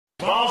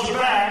Balls are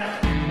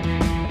back.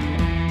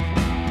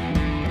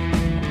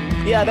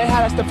 Yeah, they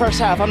had us the first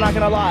half, I'm not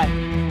gonna lie.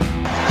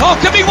 Oh,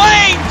 could be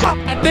Wayne!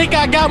 I think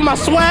I got my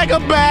swagger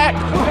back.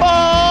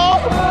 Oh!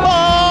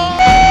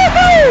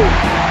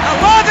 I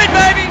love it,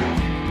 baby!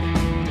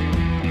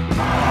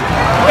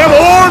 Them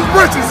orange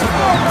britches.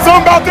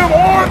 Something about them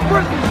orange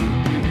britches.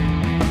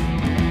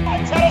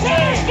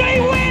 Tennessee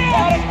wins!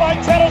 Got it by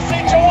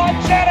Tennessee, Jawan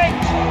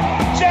Jennings.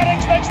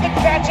 Jennings makes the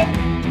catch.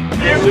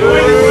 We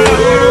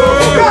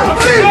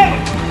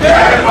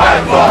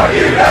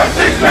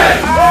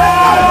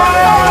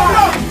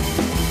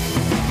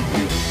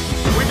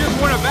just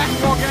won a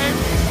basketball game,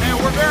 and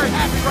we're very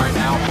happy right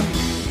now.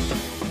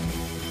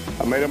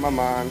 I made up my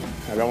mind.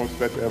 I don't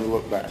expect to ever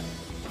look back.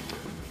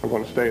 I'm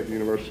going to stay at the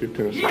University of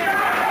Tennessee.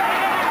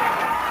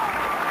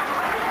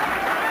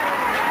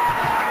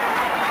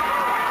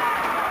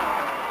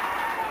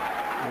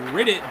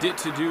 Reddit, dit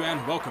to do,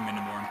 and welcome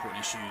into More Important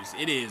Issues.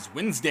 It is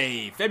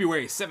Wednesday,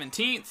 February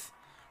 17th.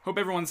 Hope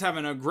everyone's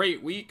having a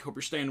great week. Hope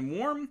you're staying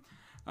warm.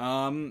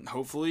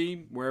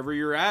 Hopefully, wherever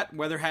you're at,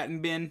 weather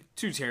hadn't been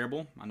too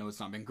terrible. I know it's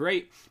not been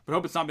great, but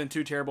hope it's not been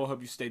too terrible.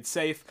 Hope you stayed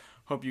safe.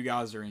 Hope you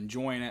guys are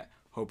enjoying it.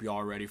 Hope you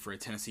all ready for a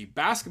Tennessee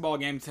basketball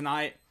game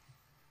tonight.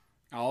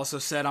 I also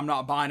said I'm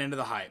not buying into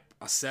the hype.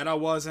 I said I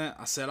wasn't.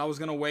 I said I was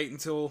going to wait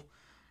until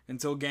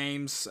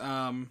games,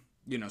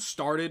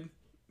 started,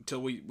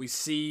 until we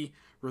see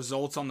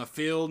results on the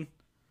field.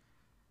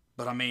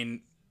 But, I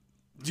mean,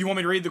 do you want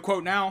me to read the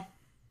quote now?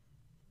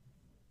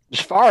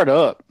 Just fire it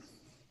up.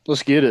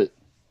 Let's get it.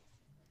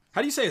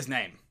 How do you say his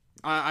name?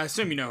 I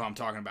assume you know who I'm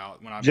talking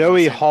about.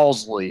 Joey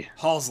Halzle.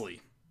 Halzle.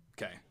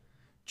 Okay.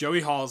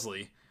 Joey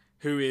Halzle,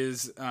 who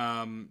is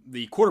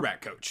the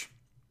quarterback coach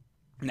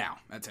now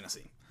at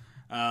Tennessee.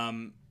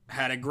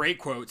 Had a great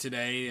quote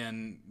today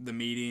in the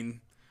meeting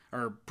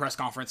or press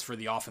conference for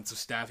the offensive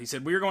staff. He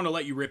said, "We are going to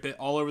let you rip it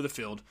all over the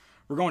field.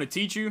 We're going to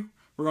teach you.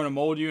 We're going to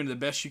mold you into the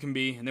best you can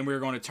be, and then we're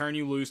going to turn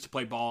you loose to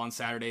play ball on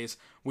Saturdays.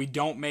 We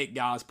don't make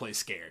guys play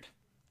scared."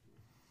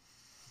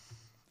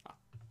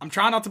 I'm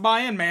trying not to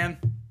buy in, man.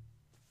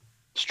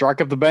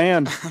 Strike up the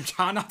band. I'm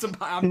trying not to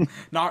buy. I'm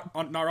not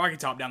Rocky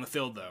Top down the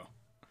field, though.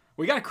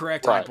 We got to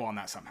correct Right. Hypo on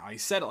that somehow. He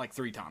said it like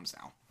 3 times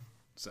now.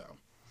 So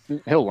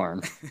He'll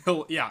learn.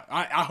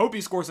 I hope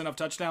he scores enough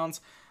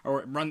touchdowns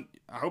or run.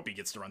 I hope he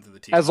gets to run through the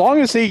team. As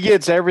long as he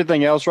gets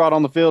everything else right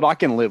on the field, I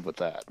can live with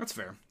that. That's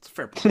fair. It's a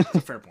fair point. It's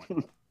a fair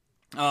point.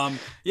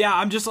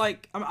 I'm just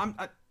like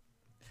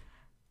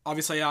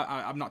obviously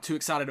I'm not too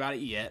excited about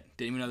it yet.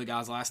 Didn't even know the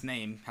guy's last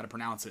name, how to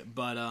pronounce it,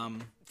 but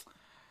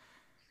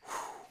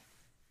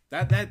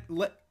let it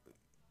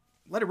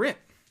rip.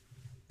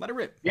 Let it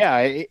rip.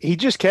 Yeah, he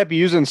just kept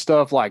using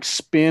stuff like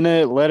spin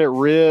it, let it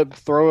rip,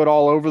 throw it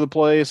all over the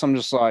place. I'm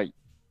just like,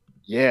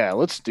 yeah,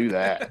 let's do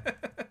that.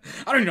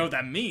 I don't even know what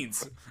that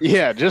means.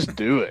 Yeah, just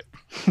do it.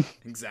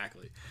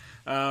 Exactly.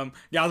 Guys,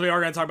 we are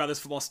going to talk about this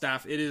football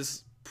staff. It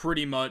is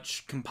pretty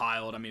much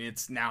compiled. I mean,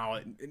 it's now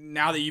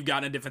that you've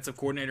gotten a defensive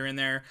coordinator in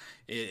there,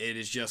 it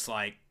is just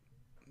like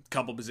a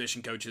couple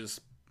position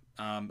coaches.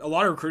 A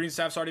lot of recruiting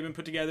staff's already been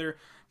put together.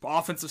 The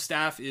offensive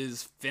staff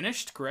is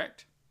finished,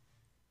 correct?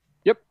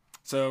 Yep.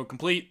 So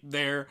complete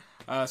there.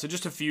 So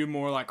just a few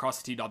more like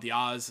cross the T, dot the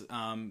I's.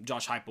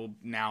 Josh Heupel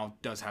now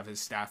does have his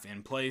staff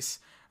in place,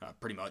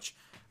 pretty much.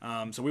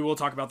 So we will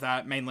talk about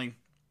that mainly.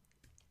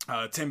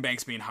 Tim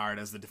Banks being hired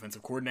as the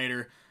defensive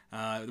coordinator.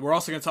 We're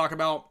also going to talk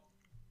about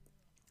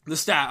the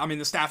staff. I mean,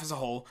 the staff as a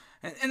whole,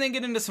 and then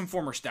get into some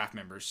former staff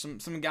members,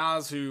 some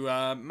guys who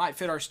might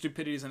fit our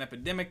stupidity as an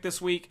epidemic this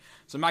week.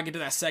 So we might get to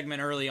that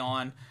segment early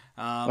on.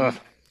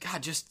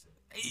 God, just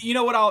you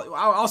know what?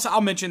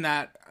 I'll mention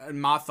that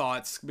in my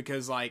thoughts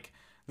because like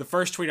the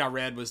first tweet I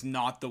read was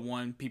not the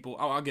one people.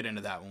 I'll get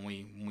into that when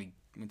we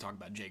talk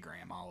about Jay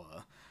Graham.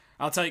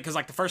 I'll tell you because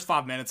like the first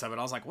 5 minutes of it,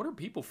 I was like, what are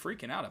people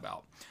freaking out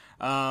about?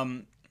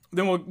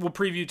 Then we'll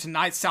preview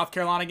tonight's South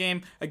Carolina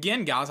game.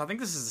 Again, guys, I think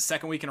this is the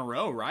second week in a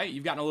row, right?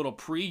 You've gotten a little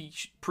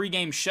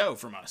pre-game show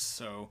from us.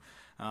 So,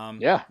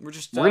 yeah, we're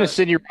going to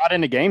send you right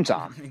into game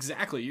time.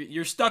 Exactly.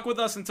 You're stuck with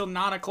us until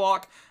 9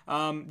 o'clock.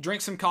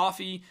 Drink some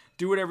coffee.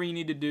 Do whatever you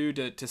need to do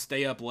to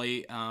stay up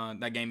late.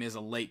 That game is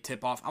a late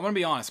tip-off. I'm going to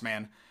be honest,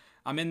 man.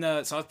 For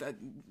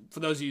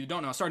those of you who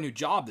don't know, I started a new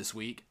job this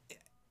week.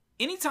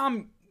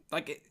 Anytime,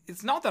 like,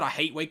 it's not that I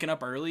hate waking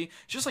up early.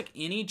 It's just like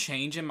any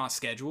change in my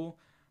schedule,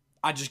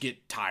 I just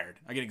get tired.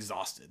 I get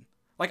exhausted.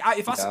 Like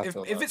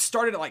if it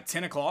started at like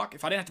 10 o'clock,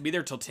 if I didn't have to be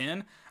there till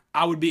 10,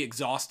 I would be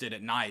exhausted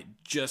at night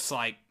just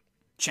like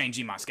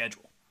changing my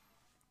schedule.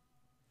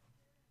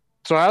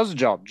 So how's the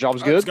job?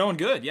 Job's good? It's going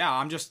good. Yeah,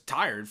 I'm just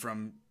tired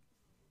from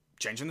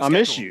changing the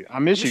schedule. I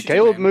miss you.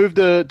 Caleb too, moved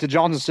to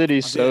Johnson City,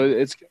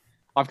 so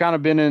I've kind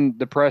of been in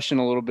depression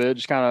a little bit,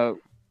 just kind of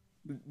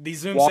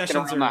these Zoom walking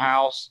sessions around the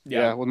house.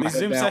 Yeah, with my these head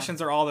Zoom down.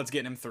 sessions are all that's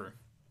getting him through.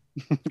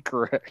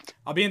 Correct.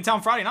 I'll be in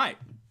town Friday night.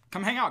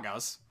 Come hang out,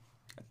 guys.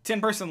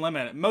 10-person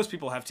limit. Most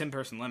people have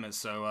 10-person limits,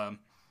 so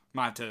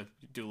might have to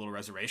do a little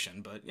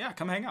reservation. But yeah,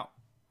 come hang out.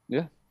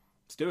 Yeah,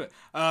 let's do it.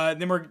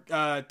 Then we're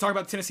talking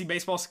about Tennessee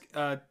baseball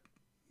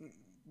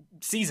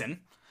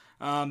season.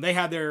 They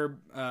had their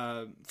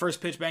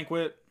first pitch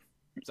banquet.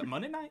 Was it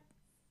Monday night?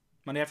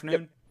 Monday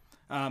afternoon?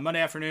 Yep.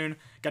 Monday afternoon.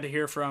 Got to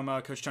hear from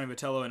Coach Tony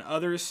Vitello and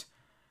others.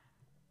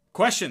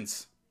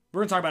 Questions.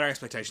 We're going to talk about our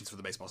expectations for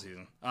the baseball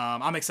season.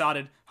 I'm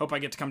excited. Hope I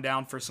get to come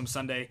down for some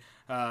Saturday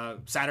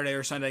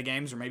or Sunday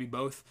games, or maybe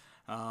both.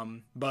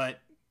 But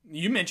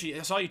you mentioned,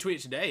 I saw you tweet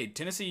today,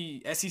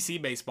 Tennessee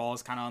SEC baseball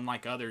is kind of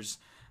unlike others.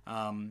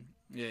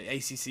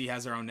 ACC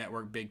has their own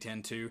network, Big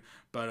Ten too,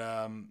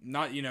 but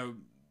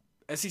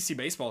SEC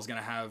baseball is going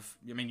to have,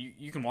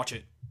 you can watch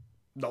it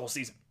the whole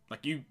season.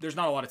 There's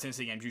not a lot of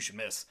Tennessee games you should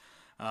miss.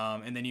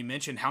 And then you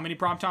mentioned how many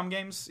primetime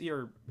games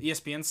or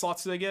ESPN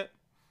slots do they get?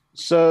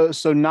 So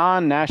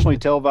 9 nationally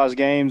televised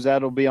games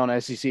that'll be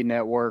on SEC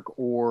Network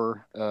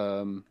or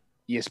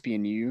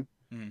ESPNU.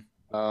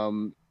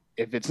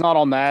 If it's not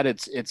on that,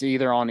 it's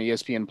either on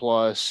ESPN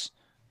Plus,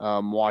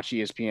 Watch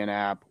ESPN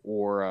app,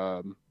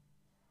 or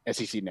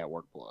SEC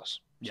Network Plus.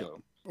 Yep.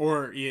 So.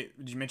 Or did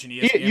you mention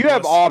ESPN? You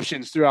have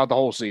options throughout the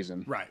whole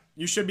season. Right.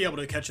 You should be able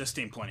to catch this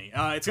team plenty.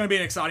 It's going to be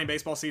an exciting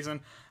baseball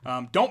season.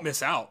 Don't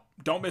miss out.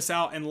 Don't miss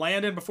out. And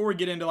Landon, before we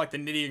get into the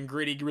nitty and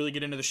gritty, really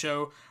get into the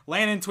show,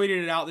 Landon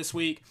tweeted it out this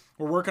week.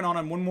 We're working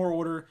on one more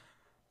order.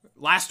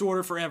 Last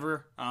order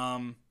forever.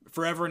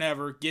 Forever and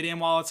ever. Get in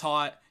while it's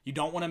hot. You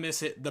don't want to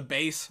miss it. The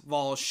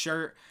baseball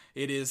shirt.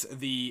 It is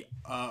the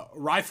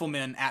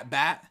Rifleman at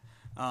bat.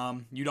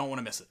 You don't want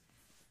to miss it.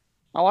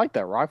 I like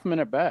that, Rifleman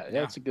at bat.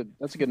 Yeah,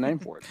 that's a good name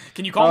for it.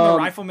 Can you call him the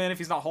Rifleman if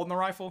he's not holding the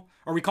rifle?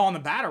 Or are we calling the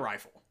bat a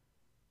rifle?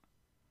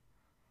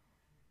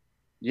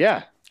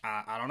 Yeah.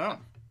 I don't know.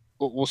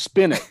 We'll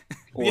spin it.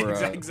 Or,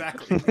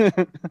 exactly.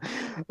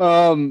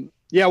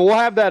 Yeah, we'll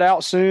have that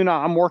out soon.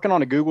 I'm working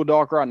on a Google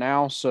Doc right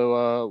now,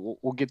 so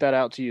we'll get that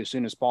out to you as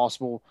soon as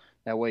possible.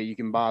 That way you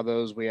can buy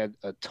those. We had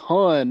a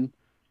ton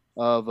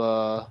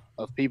of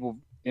people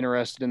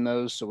interested in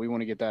those, so we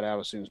want to get that out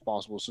as soon as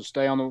possible. So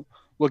stay on the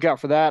lookout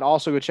for that.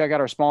 Also, go check out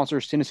our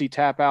sponsors, Tennessee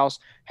Tap House,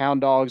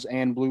 Hound Dogs,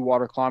 and Blue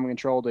Water Climate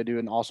Control. They do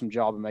an awesome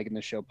job of making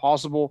this show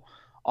possible.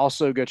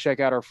 Also, go check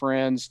out our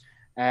friends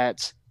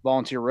at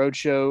Volunteer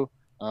Roadshow.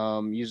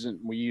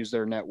 We use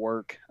their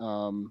network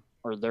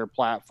or their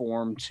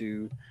platform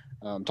to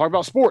talk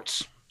about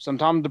sports.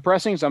 Sometimes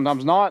depressing,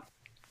 sometimes not.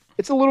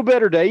 It's a little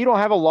better day. You don't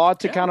have a lot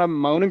to kind of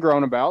moan and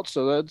groan about,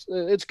 so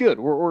it's good.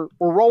 We're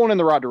rolling in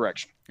the right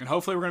direction. And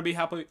hopefully we're going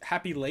to be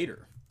happy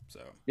later.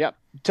 So yeah,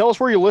 tell us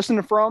where you're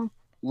listening from.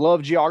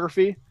 Love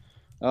geography.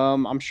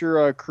 I'm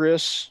sure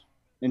Chris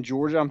in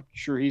Georgia. I'm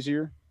sure he's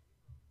here.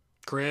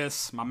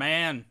 Chris, my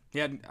man.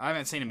 Yeah, I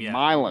haven't seen him yet.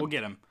 Milan. We'll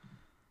get him.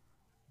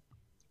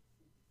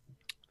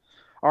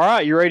 All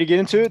right, you ready to get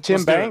into it?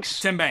 Tim Banks.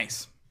 Tim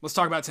Banks. Let's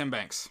talk about Tim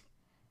Banks.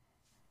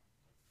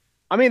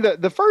 I mean,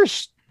 the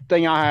first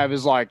thing I have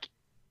is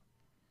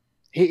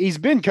he's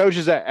been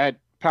coaches at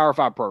Power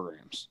 5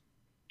 programs.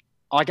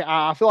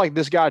 I feel like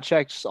this guy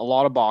checks a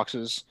lot of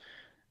boxes.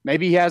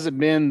 Maybe he hasn't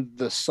been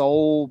the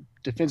sole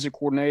defensive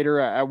coordinator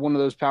at one of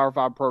those Power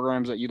 5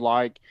 programs that you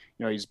like.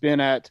 He's been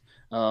at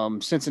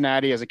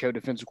Cincinnati as a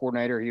co-defensive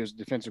coordinator. He was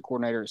defensive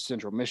coordinator at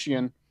Central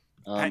Michigan.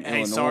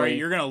 Hey, sorry,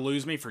 you're going to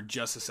lose me for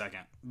just a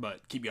second,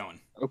 but keep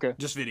going. Okay.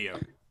 Just video.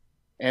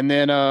 And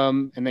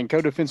then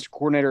co-defensive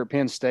coordinator at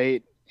Penn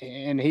State.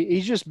 And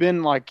he's just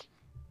been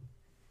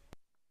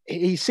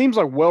he seems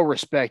like well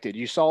respected.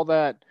 You saw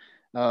that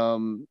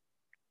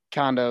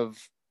kind of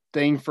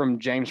thing from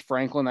James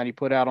Franklin that he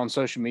put out on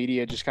social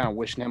media, just kind of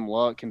wishing him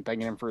luck and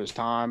thanking him for his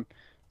time.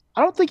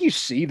 I don't think you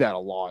see that a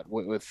lot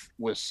with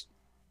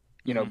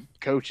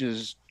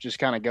coaches just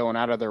kind of going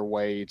out of their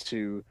way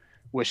to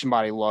wish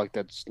somebody luck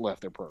that's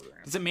left their program.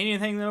 Does it mean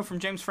anything though from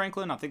James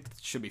Franklin? I think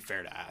that should be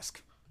fair to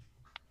ask.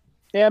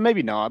 Yeah,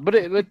 maybe not, but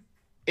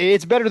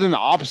it's better than the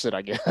opposite,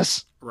 I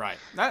guess. Right.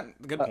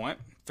 Good point.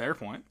 Fair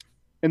point.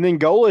 And then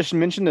Golish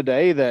mentioned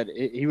today that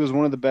he was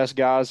one of the best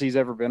guys he's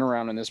ever been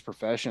around in this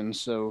profession.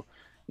 So,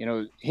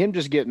 him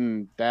just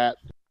getting that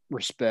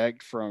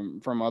respect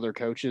from other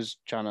coaches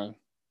kind of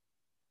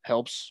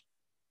helps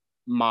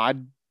my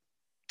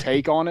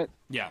take on it.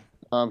 Yeah.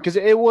 Because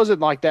it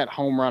wasn't like that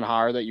home run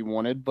hire that you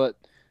wanted, but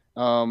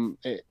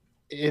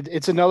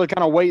it's another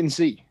kind of wait and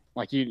see.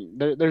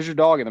 There's your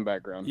dog in the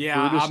background.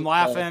 Yeah, Brutus, I'm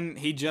laughing.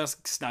 He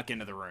just snuck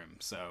into the room.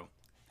 So,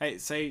 hey,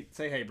 say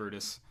hey,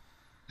 Brutus.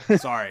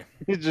 Sorry.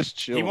 He's just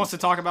chilling. He wants to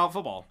talk about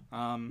football.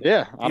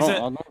 Yeah,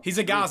 he's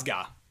a guy's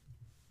guy.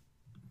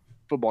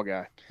 Football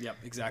guy. Yep,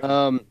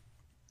 exactly.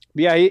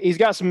 Yeah, he's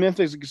got some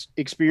Memphis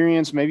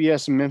experience. Maybe he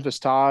has some Memphis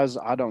ties.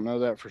 I don't know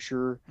that for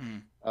sure.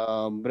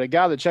 But a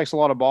guy that checks a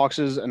lot of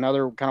boxes,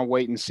 another kind of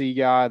wait and see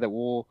guy that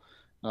will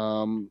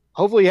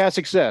hopefully has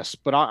success.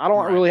 But I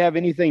don't really have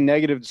anything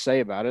negative to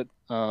say about it.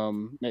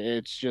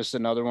 It's just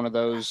another one of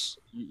those,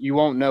 you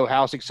won't know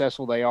how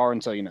successful they are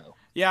until you know.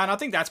 Yeah, and I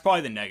think that's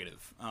probably the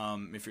negative.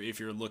 If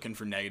you're looking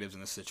for negatives in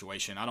this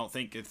situation, I don't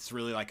think it's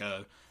really like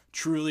a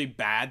truly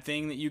bad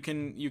thing that you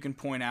can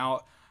point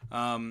out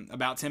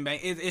about Tim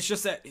Banks. It's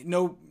just that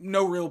no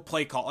real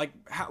play call.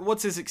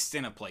 What's his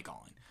extent of play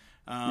calling?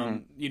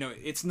 You know,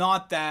 it's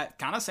not that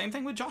kind of same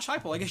thing with Josh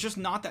Heupel. Like, it's just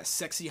not that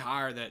sexy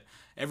hire that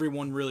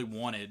everyone really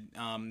wanted.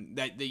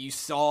 That you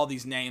saw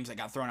these names that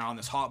got thrown out on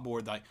this hot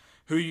board, like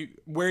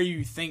where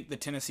you think the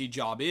Tennessee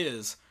job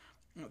is.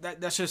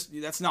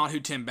 That's not who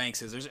Tim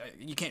Banks is.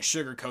 You can't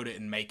sugarcoat it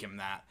and make him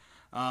that.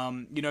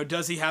 You know,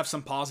 does he have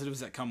some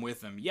positives that come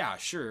with him? Yeah,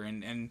 sure.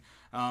 And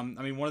I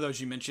mean, one of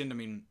those you mentioned, I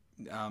mean,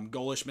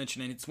 Golish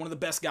mentioned, and it's one of the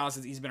best guys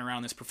that he's been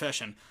around this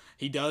profession.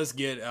 He does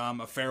get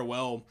a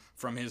farewell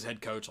from his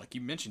head coach. Like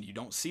you mentioned, you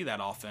don't see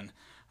that often.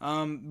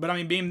 But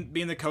I mean,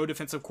 being the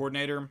co-defensive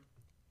coordinator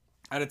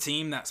at a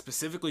team that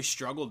specifically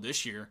struggled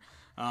this year,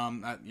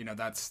 you know,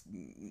 that's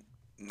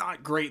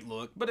not great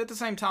look. But at the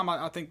same time,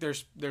 I think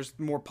there's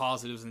more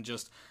positives than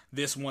just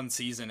this one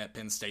season at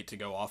Penn State to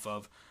go off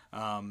of.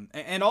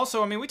 And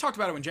also, I mean, we talked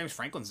about it when James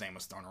Franklin's name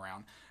was thrown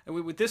around.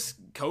 And with this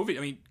COVID,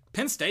 I mean,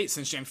 Penn State,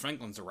 since James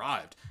Franklin's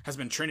arrived, has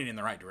been trending in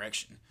the right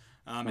direction.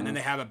 And then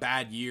they have a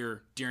bad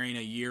year during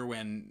a year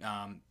when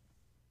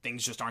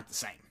things just aren't the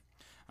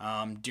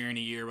same. During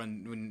a year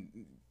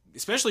when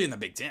especially in the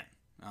Big Ten.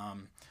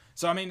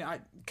 So, I mean,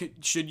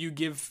 should you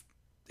give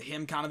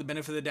him kind of the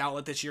benefit of the doubt,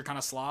 let this year kind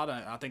of slide?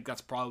 I think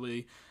that's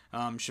probably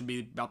should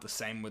be about the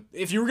same with,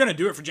 if you were going to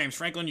do it for James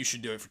Franklin, you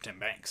should do it for Tim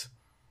Banks.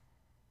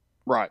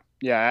 Right.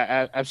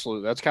 Yeah,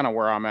 absolutely. That's kind of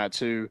where I'm at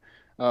too.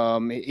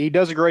 He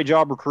does a great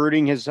job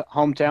recruiting his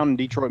hometown in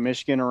Detroit,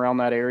 Michigan, around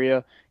that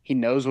area. He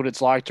knows what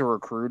it's like to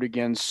recruit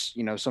against,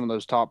 you know, some of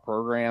those top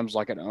programs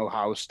like an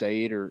Ohio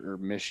State or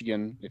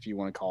Michigan, if you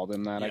want to call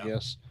them that, yeah. I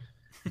guess.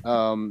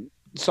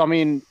 So, I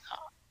mean,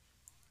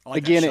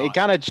 like again, it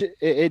kind of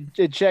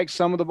it checks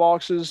some of the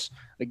boxes.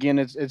 Again,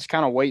 it's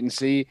kind of wait and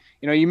see.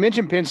 You know, you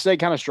mentioned Penn State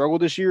kind of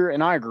struggled this year,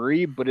 and I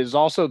agree, but it's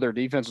also their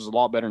defense is a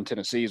lot better than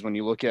Tennessee's when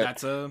you look at.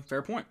 That's a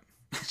fair point.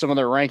 Some of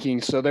their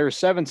rankings. So they're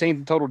 17th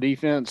in total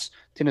defense.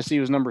 Tennessee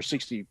was number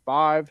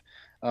 65.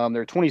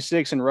 They're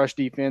 26th in rush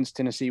defense.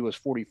 Tennessee was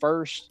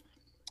 41st.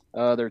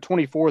 They're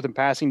 24th in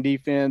passing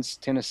defense.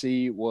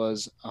 Tennessee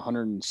was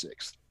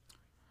 106th.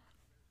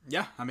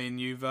 Yeah, I mean,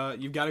 you've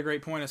got a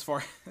great point as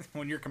far as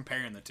when you're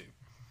comparing the two.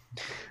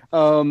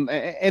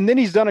 And then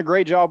he's done a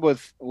great job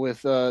with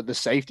the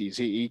safeties.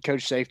 He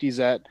coached safeties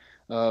at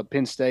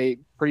Penn State,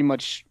 pretty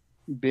much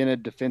been a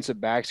defensive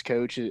backs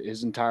coach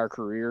his entire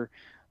career.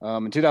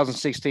 In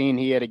 2016,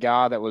 he had a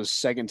guy that was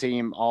second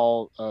team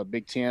all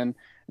Big Ten.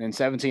 And in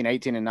 17,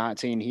 18, and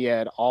 19, he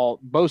had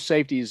both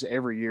safeties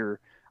every year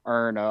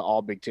earn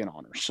all Big Ten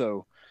honors.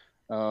 So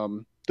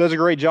does a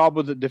great job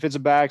with the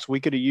defensive backs. We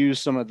could have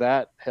used some of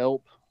that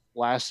help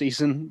last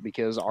season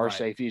because our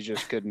safeties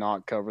just could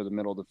not cover the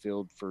middle of the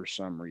field for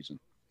some reason.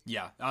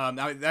 Yeah,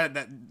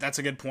 that's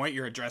a good point.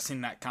 You're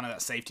addressing that kind of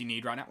that safety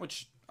need right now,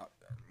 which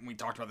we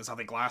talked about this, I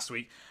think, last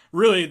week.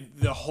 Really,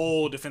 the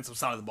whole defensive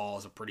side of the ball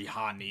is a pretty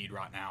high need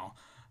right now.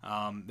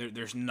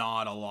 There's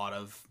not a lot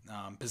of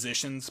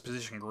position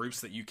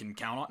groups that you can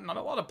count on, not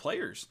a lot of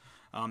players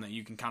that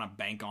you can kind of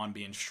bank on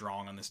being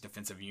strong on this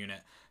defensive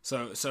unit.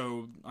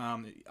 So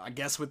I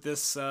guess with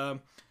this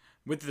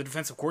with the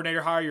defensive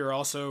coordinator hire, you're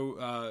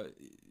also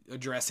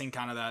addressing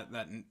kind of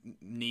that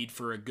need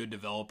for a good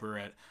developer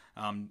at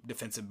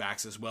defensive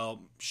backs as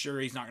well. Sure,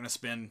 he's not going to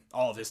spend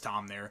all of his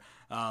time there,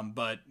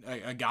 but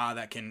a guy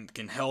that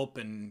can help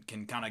and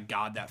can kind of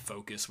guide that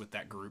focus with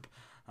that group.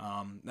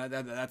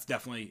 That's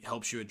definitely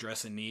helps you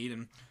address a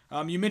need.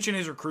 And you mentioned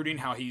his recruiting,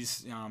 how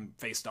he's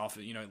faced off,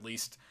 you know, at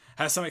least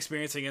has some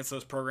experience against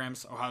those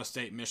programs, Ohio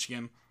State,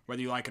 Michigan,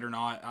 whether you like it or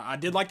not. I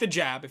did like the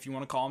jab, if you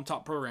want to call them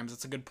top programs.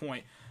 That's a good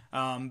point.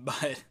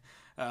 But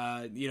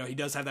you know, he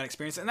does have that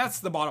experience, and that's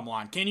the bottom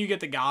line. Can you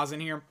get the guys in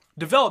here?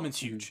 Development's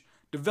huge.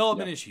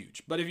 Development is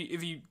huge. But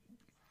if you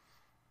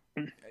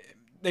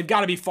they've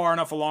got to be far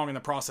enough along in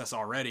the process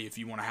already if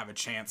you want to have a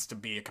chance to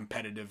be a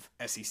competitive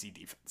SEC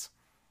defense.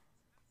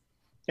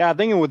 Yeah, I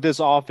think with this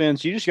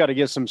offense, you just got to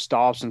get some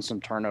stops and some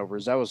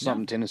turnovers. That was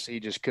something Tennessee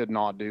just could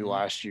not do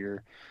last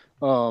year.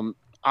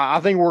 I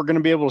think we're going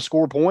to be able to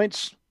score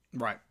points.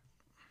 Right.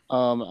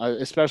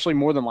 Especially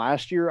more than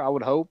last year, I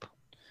would hope.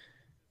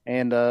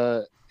 And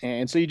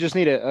so you just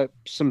need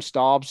some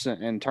stops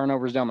and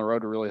turnovers down the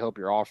road to really help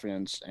your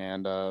offense.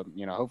 And,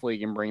 you know, hopefully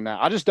you can bring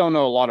that. I just don't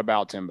know a lot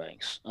about Tim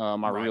Banks.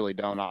 I really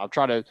don't. I've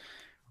tried to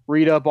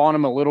read up on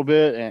him a little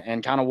bit,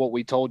 and kind of what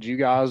we told you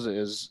guys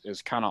is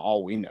kind of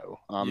all we know.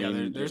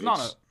 There's not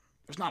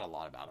a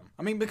lot about him.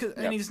 I mean, because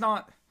and he's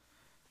not.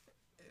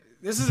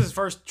 This is his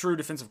first true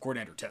defensive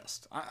coordinator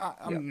test.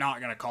 I'm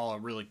not going to call a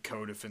really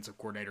co-defensive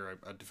coordinator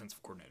a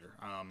defensive coordinator.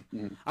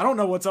 I don't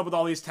know what's up with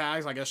all these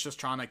tags. I guess just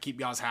trying to keep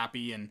guys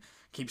happy and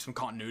keep some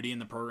continuity in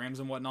the programs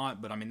and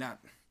whatnot. But I mean that.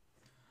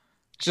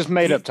 It's just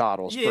made up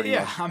titles. Pretty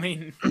much. I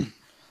mean,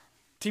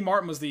 T.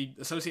 Martin was the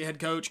associate head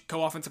coach,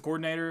 co-offensive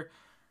coordinator.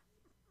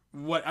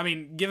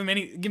 Give him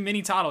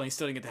any title and he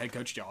still didn't get the head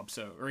coach job.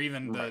 So, or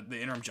even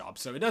the interim job.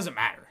 So it doesn't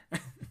matter.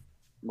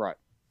 Right.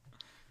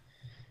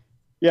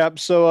 Yeah.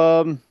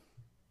 So,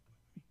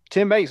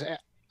 Tim Banks,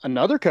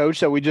 another coach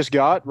that we just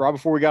got right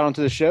before we got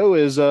onto the show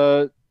is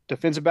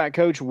defensive back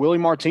coach Willie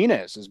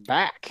Martinez is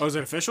back. Oh, is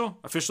it official?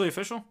 Officially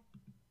official?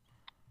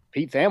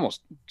 Pete Thamel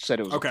said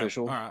it was Okay.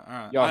 official. All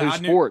right. Yahoo I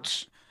knew-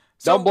 Sports.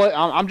 So-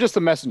 I'm just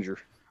a messenger.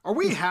 Are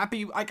we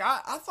happy? Like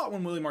I thought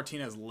when Willie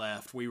Martinez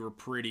left, we were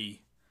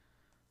pretty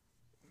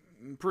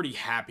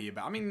happy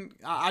about. I mean,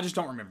 I just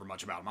don't remember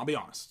much about him. I'll be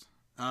honest.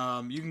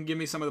 You can give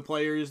me some of the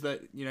players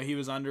that he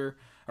was under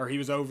or he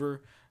was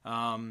over.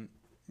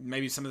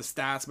 Maybe some of the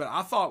stats, but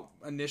I thought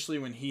initially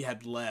when he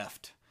had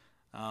left,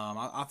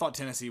 I thought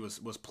Tennessee was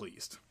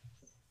pleased.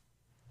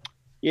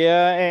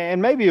 Yeah,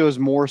 and maybe it was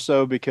more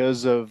so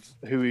because of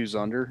who he was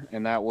under,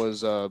 and that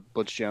was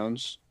Butch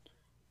Jones.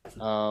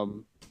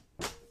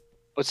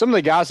 But some of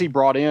the guys he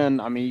brought in,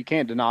 I mean, you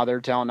can't deny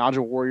their talent.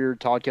 Nigel Warrior,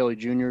 Todd Kelly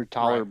Jr.,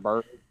 Tyler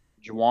Burke,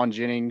 Juwan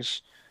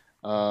Jennings,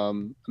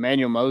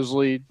 Emmanuel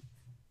Mosley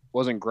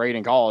wasn't great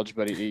in college,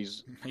 but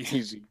he's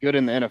good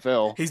in the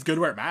NFL. He's good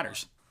where it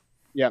matters.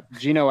 Yep,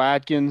 Geno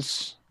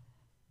Atkins,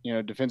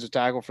 defensive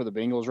tackle for the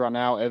Bengals right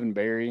now. Evan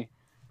Berry,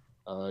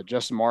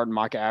 Justin Martin,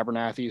 Micah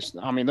Abernathy.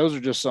 I mean, those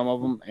are just some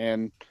of them,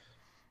 and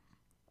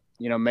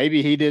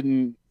maybe he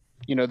didn't.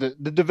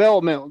 The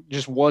development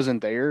just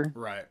wasn't there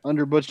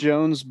under Butch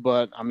Jones,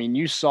 but I mean,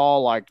 you saw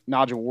like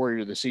Nigel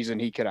Warrior the season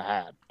he could have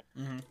had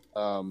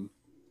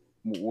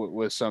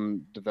with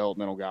some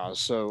developmental guys.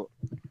 So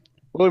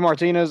Willie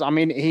Martinez, I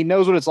mean, he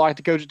knows what it's like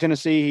to coach at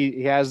Tennessee.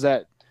 He has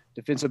that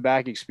defensive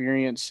back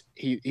experience.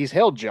 He's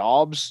held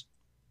jobs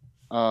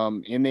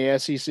in the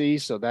SEC,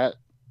 so that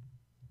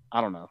I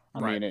don't know.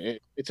 I mean,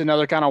 it's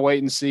another kind of wait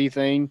and see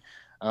thing.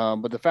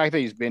 But the fact that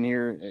he's been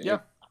here, I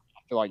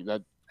feel like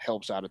that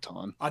helps out a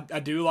ton. I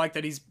do like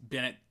that he's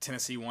been at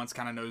Tennessee once,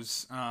 kind of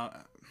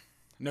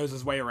knows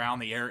his way around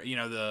the air,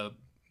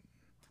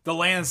 the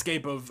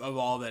landscape of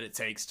all that it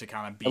takes to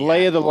kind of be the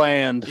lay of the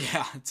land.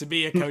 Yeah, to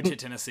be a coach at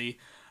Tennessee.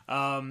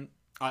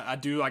 I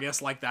do, I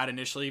guess, like that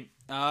initially.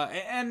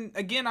 And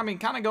again, I mean,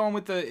 kind of going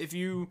with if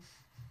you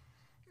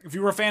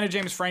were a fan of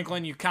James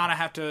Franklin, you kind of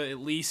have to at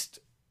least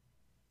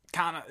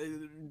kind of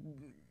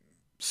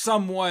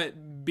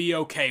somewhat be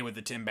okay with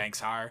the Tim Banks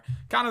hire.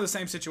 Kind of the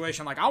same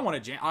situation. Like I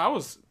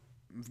was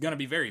going to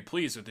be very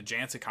pleased with the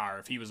Jancic hire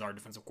if he was our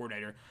defensive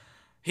coordinator.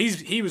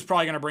 He was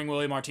probably going to bring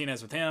Willie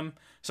Martinez with him.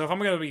 So if I'm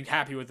going to be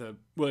happy with the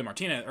Willie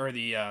Martinez or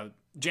the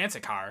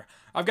Jancic hire,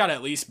 I've got to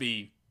at least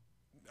be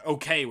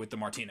okay with the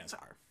Martinez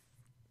hire.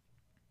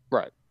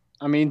 Right.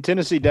 I mean,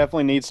 Tennessee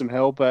definitely needs some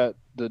help at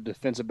the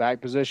defensive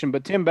back position,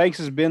 but Tim Banks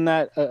has been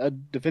a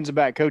defensive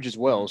back coach as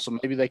well. So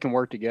maybe they can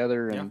work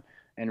together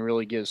and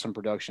really get some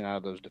production out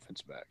of those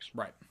defensive backs.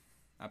 Right.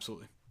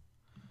 Absolutely.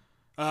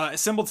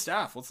 Assembled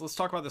staff. Let's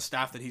talk about the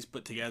staff that he's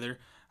put together.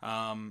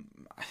 I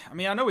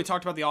mean, I know we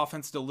talked about the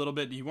offense a little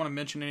bit. Do you want to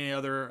mention any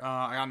other?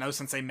 I know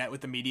since they met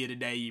with the media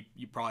today,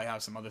 you probably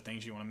have some other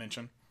things you want to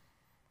mention.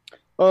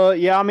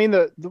 Yeah. I mean,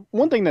 the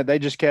one thing that they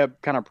just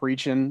kept kind of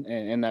preaching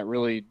and that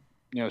really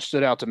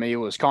stood out to me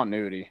was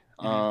continuity.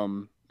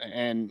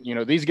 And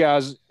these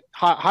guys,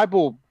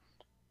 Heupel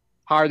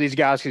hired these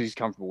guys because he's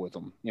comfortable with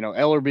them.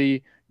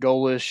 Ellerbe,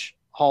 Golish,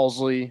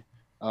 Halsley.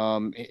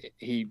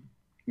 He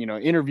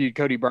interviewed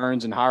Cody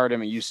Burns and hired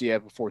him at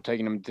UCF before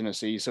taking him to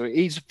Tennessee. So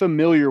he's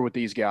familiar with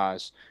these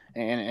guys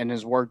and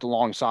has worked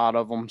alongside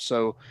of them.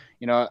 So,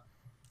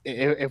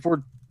 if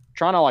we're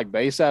trying to like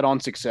base that on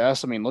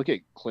success, I mean, look at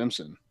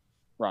Clemson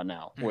right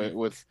now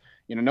with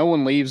no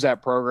one leaves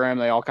that program.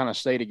 They all kind of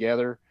stay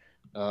together.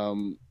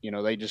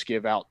 They just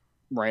give out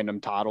random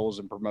titles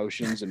and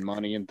promotions and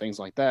money and things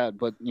like that.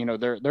 But,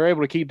 they're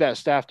able to keep that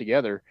staff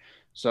together.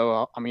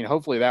 So, I mean,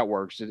 hopefully that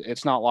works.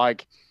 It's not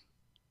like,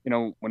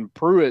 when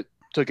Pruitt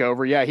took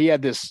over, he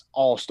had this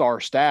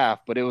all-star staff,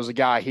 but it was a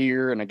guy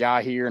here and a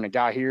guy here and a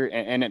guy here,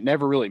 and it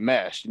never really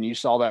meshed. And you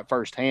saw that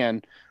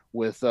firsthand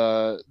with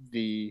some of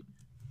the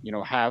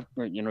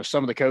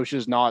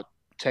coaches not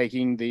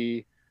taking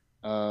the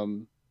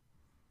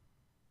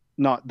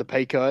not the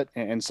pay cut,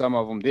 and some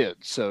of them did.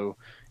 So,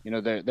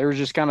 there was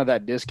just kind of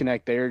that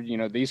disconnect there.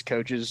 These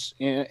coaches,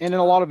 and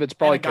a lot of it's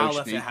probably coach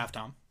left speak. at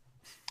halftime.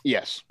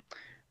 Yes.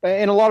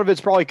 And a lot of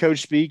it's probably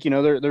coach speak.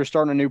 They're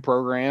starting a new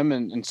program,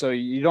 and so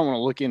you don't want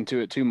to look into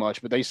it too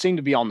much, but they seem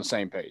to be on the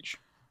same page.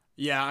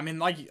 Yeah, I mean,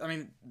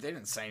 they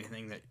didn't say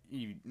anything that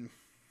you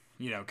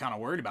kind of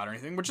worried about or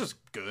anything, which is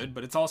good.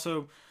 But it's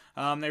also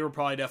they were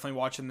probably definitely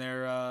watching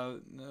their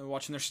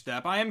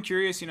step. I am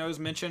curious, as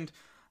mentioned.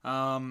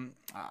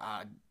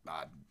 I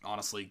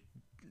honestly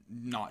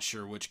not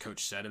sure which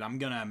coach said it. I'm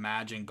gonna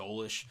imagine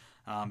Golish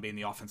being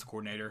the offensive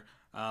coordinator.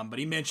 But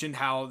he mentioned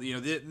how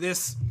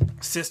this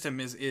system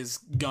is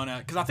gonna,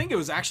 because I think it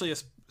was actually a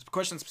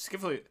question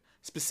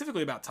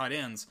specifically about tight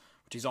ends,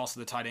 which he's also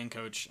the tight end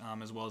coach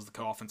as well as the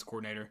co-offensive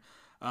coordinator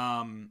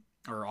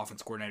or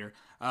offensive coordinator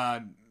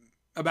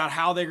about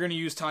how they're going to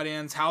use tight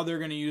ends, how they're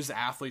going to use the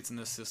athletes in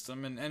this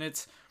system, and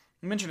it's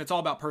mentioned it's all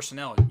about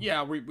personnel.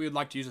 Yeah, we'd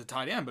like to use a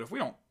tight end, but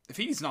if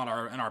he's not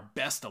in our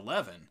best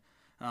 11,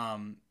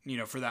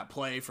 for that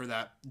play, for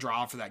that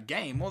drive, for that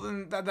game, well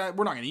then that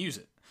we're not going to use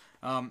it.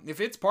 If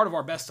it's part of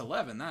our best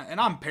 11, and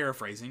I'm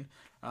paraphrasing,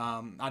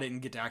 I didn't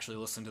get to actually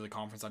listen to the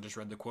conference. I just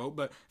read the quote.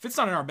 But if it's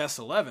not in our best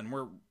 11,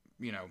 we're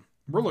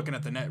looking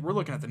at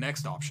the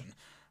next option.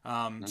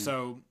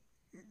 So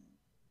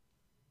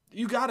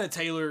you gotta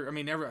tailor. I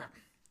mean,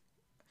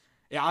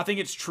 yeah, I think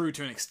it's true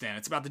to an extent.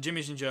 It's about the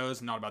Jimmys and Joes,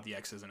 and not about the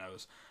X's and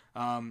O's.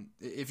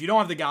 If you don't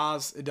have the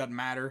guys, it doesn't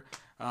matter.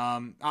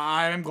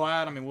 I am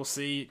glad. I mean, we'll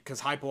see,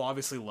 because Heupel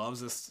obviously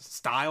loves this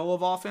style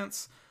of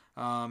offense.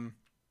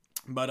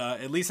 But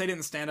at least they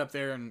didn't stand up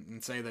there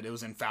and say that it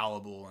was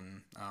infallible,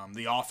 and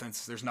the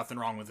offense, there's nothing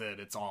wrong with it.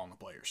 It's all on the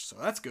players. So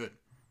that's good.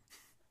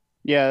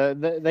 Yeah,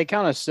 they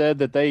kind of said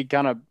that they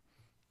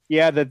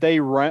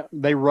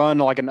run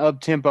like an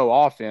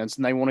up-tempo offense,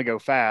 and they want to go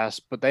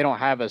fast, but they don't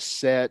have a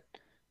set,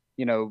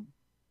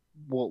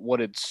 what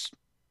it's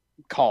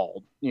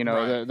called.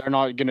 Right. They're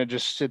not going to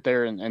just sit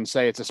there and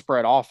say it's a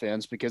spread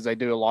offense, because they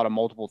do a lot of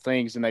multiple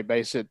things, and they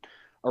base it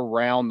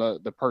around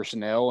the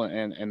personnel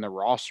and the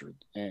roster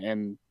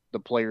and the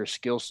player's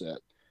skill set.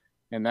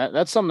 And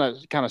that's something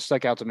that kind of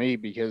stuck out to me,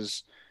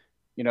 because,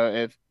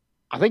 if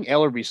I think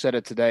Ellerby said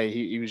it today,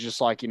 he was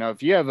just like,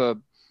 if you have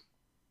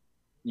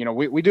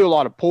we do a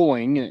lot of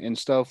pulling and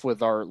stuff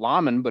with our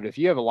linemen, but if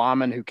you have a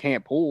lineman who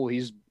can't pull,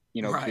 he's,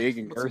 Right. big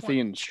and What's the girthy point?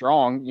 and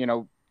strong,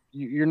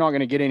 you're not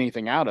going to get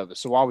anything out of it.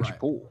 So why would you Right.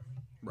 pull?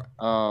 Right.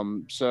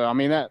 So, I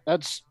mean, that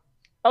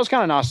was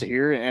kind of nice to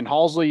hear. And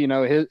Halsley, he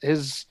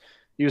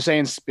was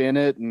saying spin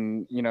it,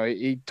 and,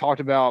 he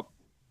talked about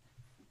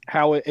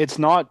how it's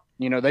not,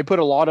 they put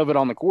a lot of it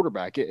on the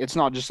quarterback. It's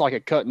not just like a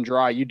cut and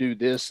dry, you do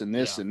this and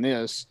this and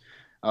this.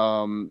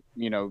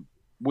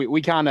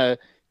 We kind of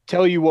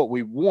tell you what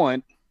we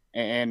want,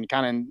 and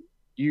kind of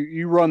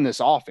you run this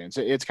offense.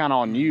 It's kind of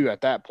on you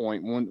at that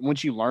point.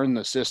 Once you learn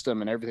the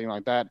system and everything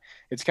like that,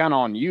 it's kind of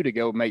on you to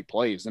go make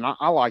plays. And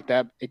I like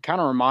that. It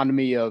kind of reminded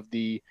me of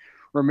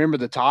remember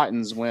the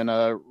Titans when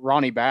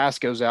Ronnie Bass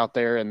goes out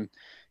there and,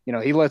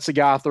 he lets the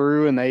guy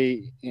through, and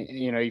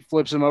he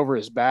flips him over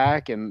his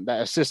back, and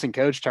that assistant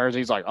coach turns,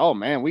 he's like, oh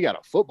man, we got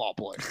a football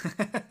player.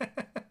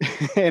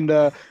 And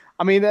I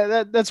mean,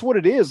 that's what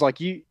it is. Like,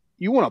 you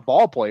want a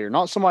ball player,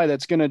 not somebody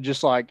that's going to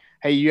just like,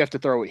 hey, you have to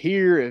throw it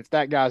here if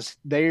that guy's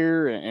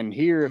there, and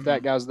here if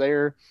that guy's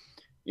there.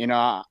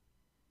 I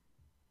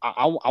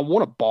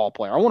want a ball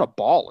player. I want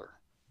a baller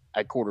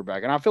at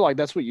quarterback. And I feel like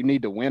that's what you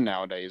need to win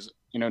nowadays.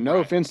 No Right.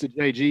 offense to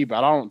JG,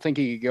 but I don't think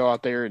he could go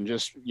out there and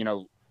just,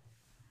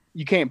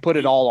 you can't put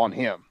it all on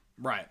him.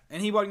 Right.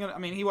 And he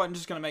wasn't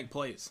just gonna make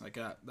plays like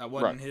that. That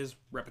wasn't Right. his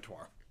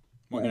repertoire.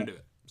 Wasn't gonna do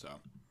it. So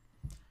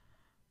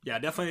yeah,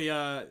 definitely.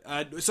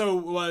 So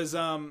was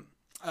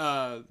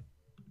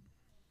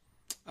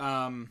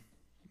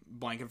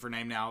blanking for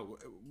name now.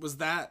 Was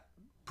that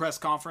press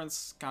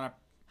conference kind of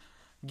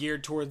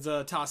geared towards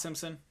Ty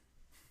Simpson?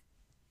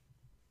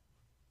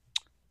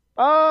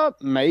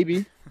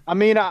 Maybe. I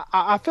mean,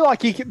 I feel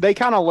like they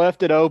kind of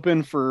left it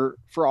open for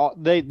all.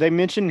 They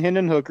mentioned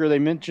Hendon Hooker, they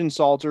mentioned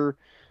Salter,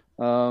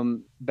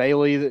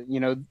 Bailey.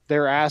 That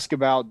they're asked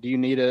about, do you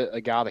need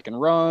a guy that can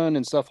run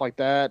and stuff like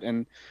that.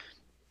 And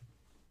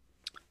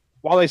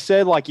while they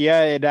said like,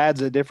 yeah, it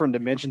adds a different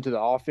dimension to the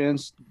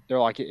offense, they're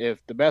like,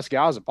 if the best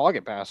guy is a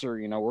pocket passer,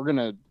 we're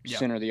gonna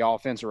center the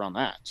offense around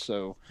that.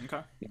 So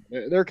Okay.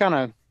 they're kind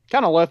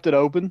of left it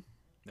open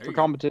There for you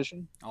go.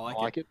 competition. I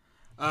like it.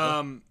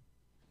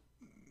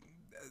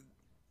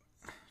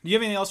 Do you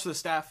have anything else for the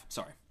staff?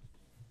 Sorry.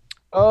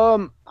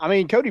 I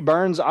mean, Cody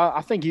Burns,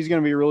 I think he's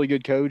going to be a really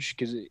good coach,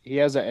 because he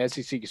has that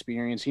SEC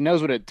experience. He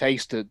knows what it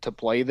takes to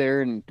play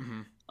there and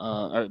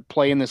or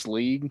play in this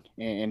league,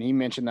 and he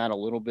mentioned that a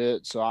little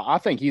bit. So I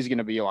think he's going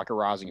to be like a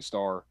rising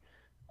star.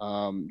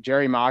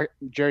 Jerry Mack,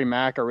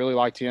 I really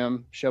liked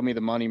him. Show me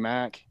the money,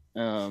 Mack.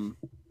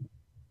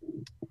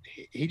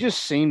 He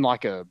just seemed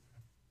like a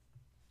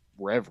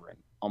reverend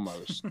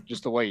almost,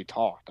 just the way he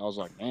talked. I was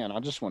like, man, I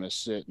just want to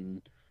sit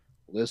and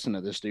listen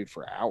to this dude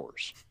for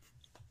hours.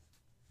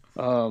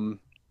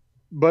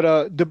 But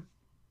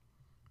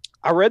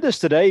I read this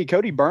today.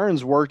 Cody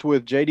Burns worked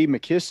with J.D.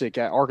 McKissick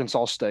at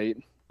Arkansas State.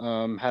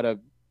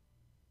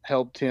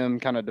 Helped him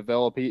kind of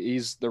develop.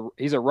 He's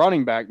a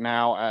running back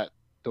now at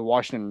the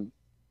Washington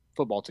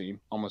football team.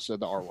 Almost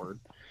said the R word.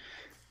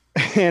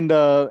 And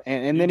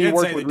then he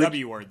worked with the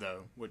W word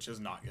though, which is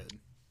not good.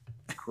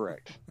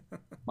 Correct.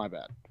 My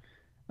bad.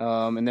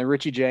 And then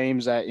Richie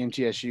James at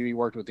MTSU, he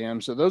worked with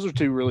him. So those are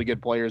two really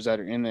good players that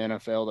are in the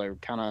NFL. They're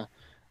kind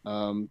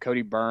of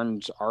Cody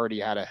Burns already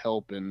had a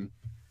help in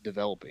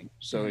developing.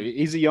 So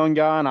he's a young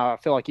guy, and I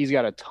feel like he's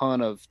got a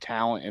ton of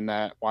talent in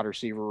that wide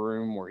receiver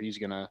room, where he's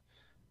gonna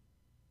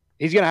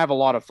have a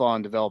lot of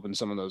fun developing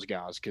some of those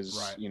guys,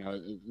 because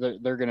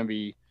they're gonna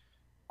be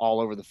all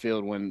over the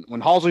field. When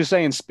Halsley's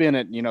saying spin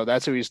it,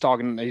 that's who he's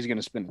talking. He's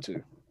gonna spin it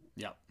too.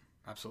 Yep,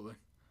 absolutely.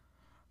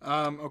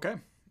 Okay.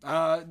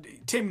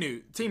 Team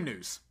news,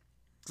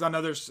 because I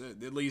know there's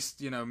at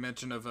least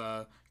mention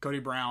of Cody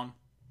Brown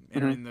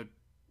entering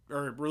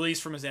or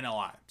released from his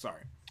NLI.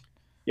 Sorry.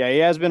 Yeah, he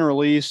has been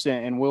released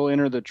and will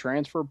enter the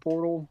transfer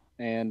portal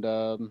and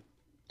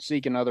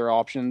seeking other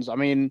options. I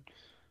mean,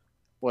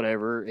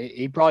 whatever.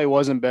 He probably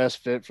wasn't best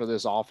fit for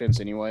this offense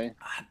anyway.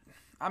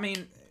 I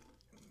mean,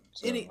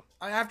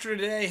 after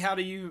today, how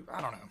do you?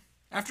 I don't know.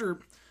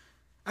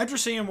 After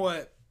seeing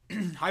what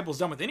Heupel's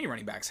done with any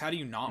running backs. How do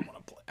you not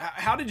want to play?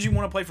 How did you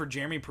want to play for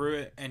Jeremy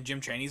Pruitt and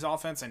Jim Chaney's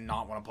offense and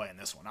not want to play in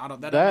this one?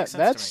 That doesn't make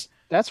sense to me.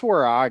 That's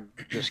where I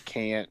just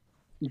can't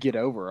get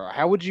over.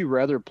 How would you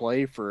rather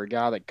play for a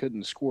guy that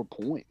couldn't score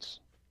points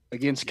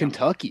against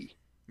Kentucky?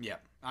 Yeah,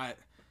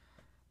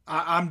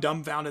 I'm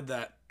dumbfounded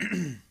that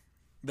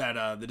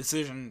the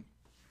decision.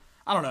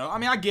 I don't know. I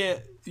mean, I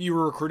get you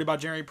were recruited by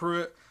Jeremy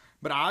Pruitt,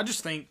 but I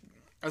just think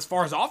as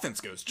far as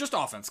offense goes, just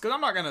offense, because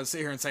I'm not going to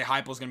sit here and say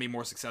Heupel's going to be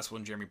more successful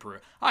than Jeremy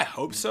Pruitt. I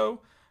hope so.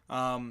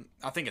 I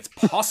think it's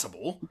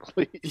possible.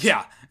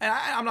 Yeah, and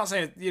I'm not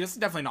saying it's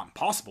definitely not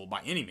impossible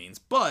by any means,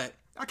 but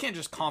I can't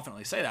just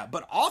confidently say that.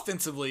 But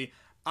offensively,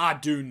 I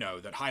do know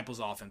that Heupel's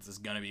offense is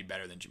going to be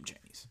better than Jim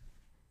Chaney's.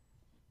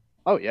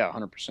 Oh yeah,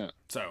 100%.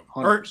 So,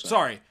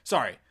 100%.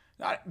 Sorry.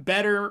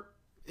 Better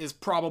is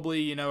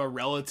probably a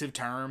relative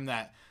term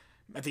that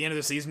at the end of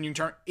the season you can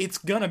turn. It's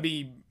going to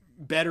be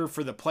better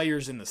for the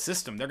players in the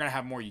system. They're going to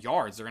have more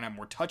yards. They're going to have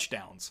more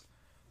touchdowns.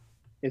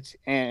 It's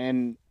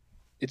going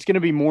to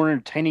be more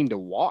entertaining to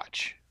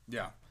watch.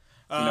 Yeah.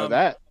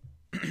 That.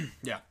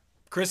 Yeah.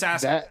 Chris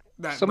asked that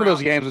some of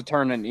those games would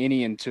turn an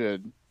innie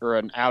into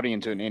an outie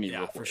into an innie.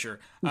 Yeah, for sure.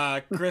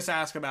 Chris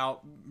asked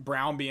about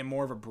Brown being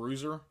more of a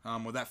bruiser.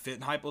 Would that fit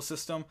in Heupel's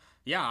system?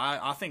 Yeah,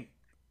 I think.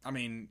 I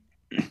mean,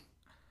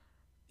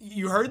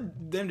 you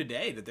heard them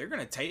today that they're going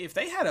to take if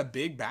they had a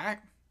big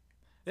back.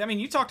 I mean,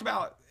 you talked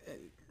about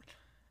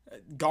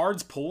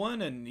guards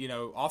pulling and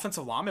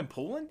offensive linemen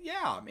pulling.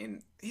 Yeah, I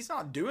mean he's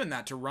not doing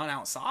that to run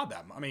outside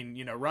that. I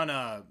mean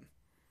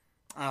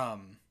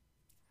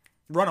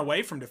run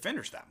away from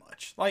defenders that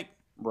much. Like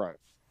right,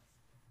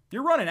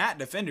 you're running at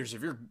defenders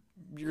if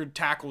your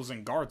tackles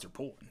and guards are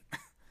pulling.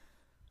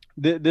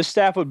 This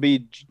staff would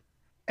be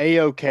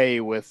A-okay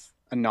with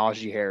a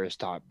Najee Harris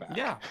type back.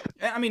 Yeah,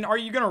 I mean, are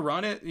you going to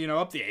run it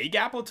up the A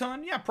gap a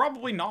ton? Yeah,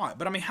 probably not.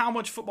 But I mean, how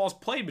much football is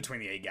played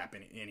between the A gap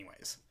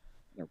anyways?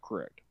 No,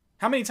 correct.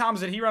 How many times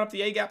did he run up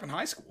the A gap in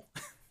high school?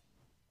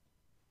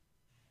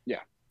 Yeah.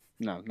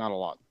 No, not a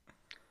lot.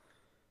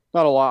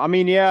 Not a lot. I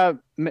mean, yeah,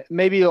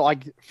 maybe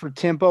like for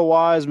tempo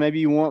wise, maybe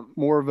you want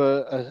more of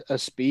a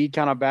speed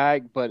kind of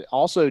back, but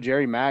also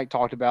Jerry Mack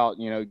talked about,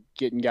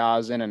 getting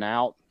guys in and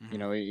out.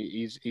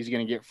 Mm-hmm. He's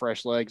going to get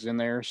fresh legs in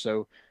there.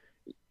 So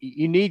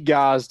you need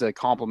guys to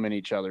complement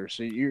each other.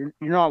 So you're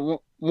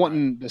not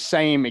wanting the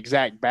same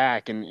exact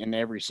back in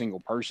every single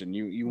person.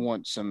 You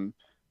want some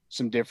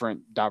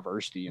different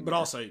diversity in but there.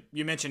 Also,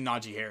 you mentioned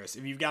Najee Harris.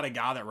 If you've got a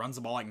guy that runs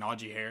the ball like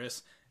Najee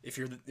Harris, if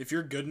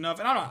you're good enough,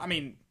 and I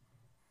mean,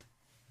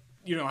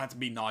 you don't have to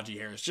be Najee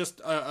Harris, just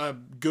a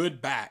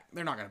good back.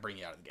 They're not going to bring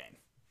you out of the game.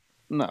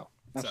 No,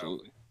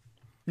 absolutely. So,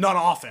 not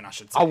often, I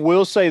should say. I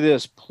will say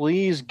this,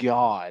 please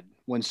God,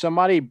 when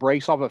somebody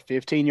breaks off a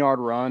 15-yard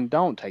run,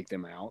 don't take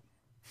them out.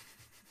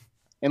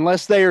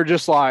 Unless they are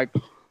just like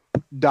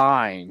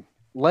dying.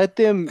 Let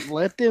them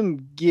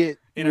get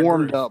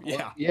warmed up.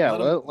 Yeah.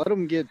 Let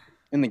them get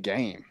in the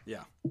game.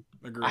 Yeah.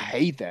 Agreed. I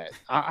hate that.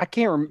 I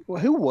can't remember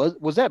who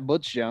was that.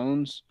 Butch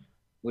Jones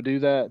would do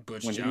that.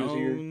 Butch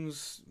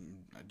Jones,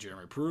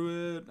 Jeremy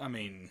Pruitt. I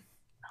mean,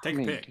 take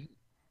a pick.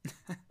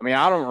 I mean,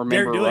 I don't remember.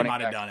 Derek Dooley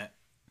might have done it.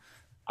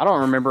 I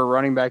don't remember a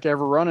running back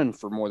ever running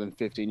for more than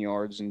 15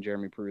 yards in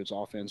Jeremy Pruitt's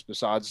offense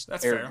besides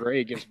Eric Gray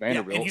against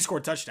Vanderbilt. Yeah, and he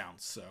scored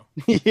touchdowns. So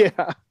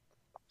yeah.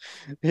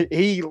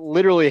 He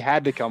literally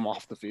had to come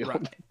off the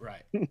field.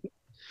 Right.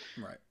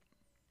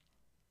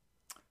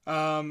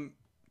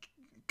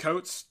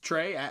 Coach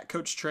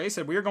Trey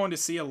said we are going to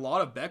see a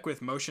lot of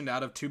Beckwith motioned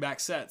out of two-back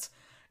sets.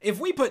 If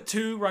we put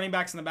two running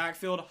backs in the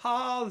backfield,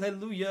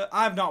 hallelujah.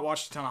 I have not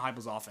watched a ton of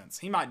Heupel's offense.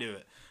 He might do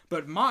it.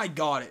 But my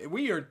God,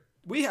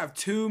 we have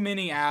too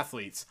many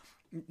athletes,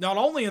 not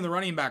only in the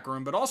running back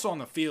room, but also on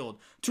the field,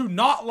 to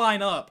not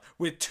line up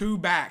with two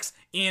backs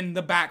in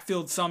the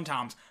backfield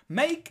sometimes.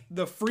 Make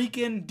the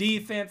freaking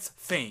defense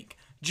think.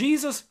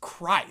 Jesus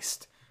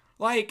Christ.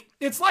 Like,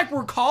 it's like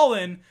we're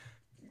calling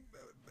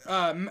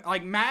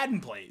like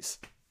Madden plays.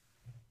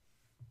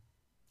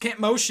 Can't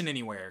motion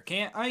anywhere.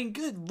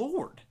 Good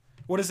Lord.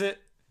 What is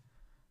it?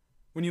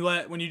 When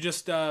you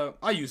just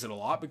I use it a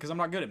lot because I'm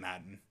not good at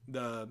Madden.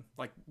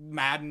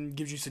 Madden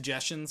gives you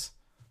suggestions.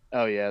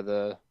 Oh yeah,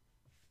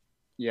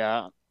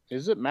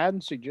 is it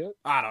Madden suggest?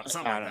 I don't know,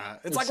 something like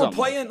that. It's like we're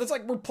playing. It's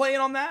like we're playing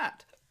on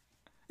that.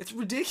 It's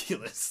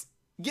ridiculous.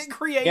 Get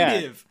creative.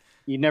 Yeah.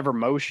 You never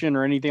motion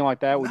or anything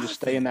like that. We just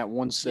stay in that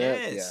one set.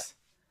 Yes.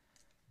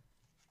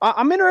 Yeah.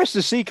 I'm interested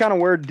to see kind of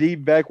where D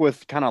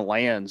Beckwith kind of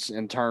lands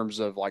in terms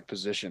of like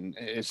position.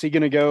 Is he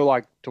going to go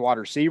like to wide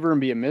receiver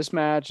and be a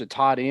mismatch, a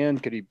tight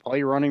end? Could he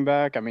play running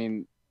back? I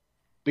mean,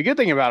 the good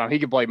thing about him, he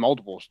can play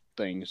multiple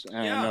things.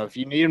 And if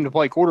you need him to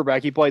play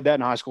quarterback, he played that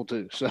in high school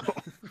too. So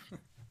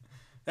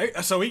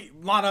he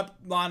line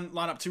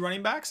up two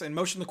running backs and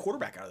motion the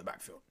quarterback out of the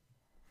backfield.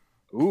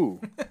 Ooh,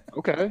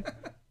 okay.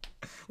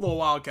 A little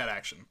wildcat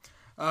action.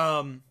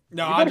 No, you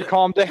gotta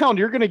calm down.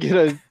 You're gonna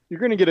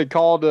get a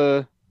call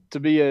to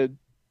be a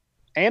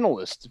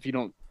analyst if you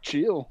don't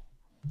chill.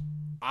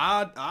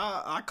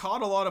 I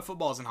caught a lot of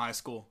footballs in high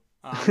school.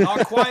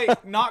 Not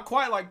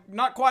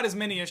quite as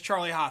many as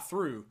Charlie High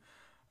threw.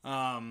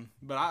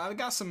 But I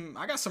got some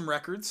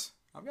records.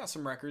 I've got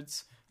some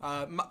records.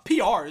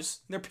 PRs.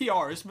 They're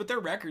PRs, but they're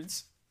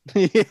records.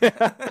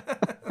 Yeah.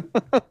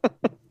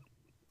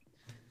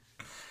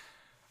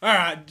 All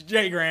right,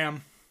 Jay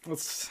Graham.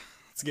 Let's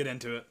get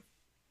into it.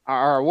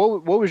 All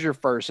right. What was your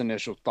first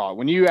initial thought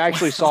when you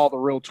actually saw the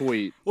real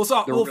tweet?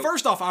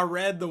 First off, I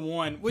read the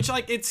one, which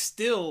like it's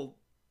still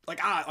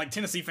like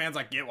Tennessee fans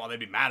like get why they'd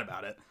be mad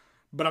about it.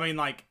 But I mean,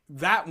 like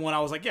that one, I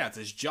was like, yeah, it's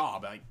his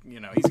job. Like, he's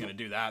gonna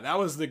do that. That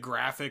was the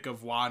graphic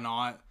of why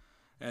not.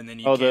 And then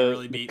you can't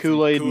really beat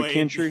Kool-Aid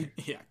McKinstry.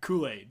 Yeah,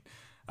 Kool-Aid.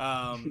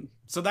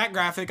 So that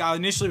graphic, I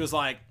initially was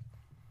like,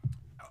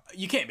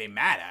 you can't be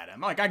mad at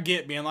him. Like I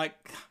get being like,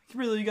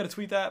 really, you got to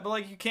tweet that, but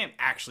like you can't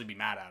actually be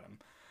mad at him.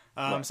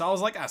 Right. So I was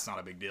like, that's not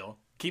a big deal.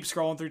 Keep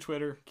scrolling through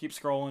Twitter. Keep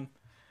scrolling.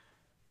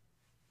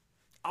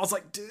 I was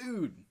like,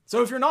 dude.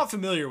 So if you're not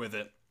familiar with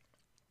it,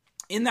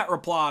 in that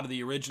reply to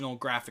the original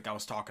graphic I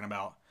was talking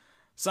about,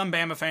 some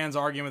Bama fans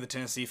arguing with a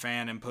Tennessee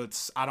fan and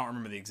puts, I don't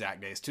remember the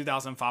exact days,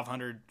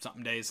 2,500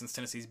 something days since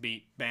Tennessee's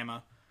beat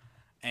Bama.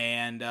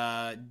 And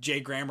Jay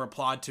Graham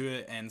replied to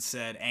it and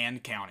said,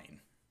 and counting.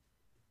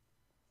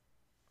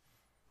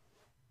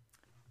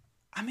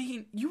 I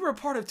mean, you were a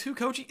part of two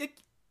coaching.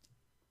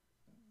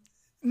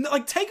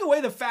 Take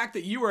away the fact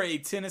that you were a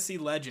Tennessee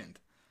legend.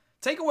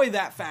 Take away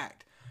that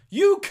fact.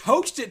 You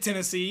coached at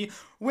Tennessee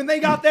when they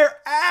got their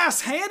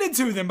ass handed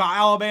to them by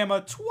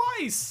Alabama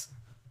twice.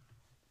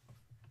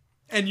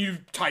 And you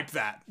typed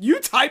that. You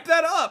typed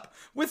that up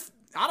with,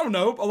 I don't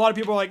know, a lot of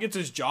people are like, it's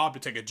his job to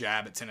take a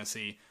jab at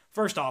Tennessee.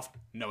 First off,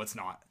 no, it's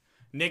not.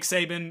 Nick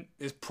Saban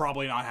is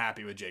probably not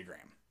happy with Jay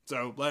Graham.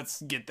 So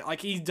let's get that.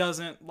 Like, he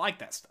doesn't like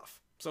that stuff.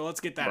 So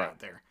let's get that out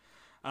there.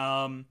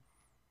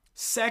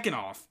 Second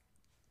off,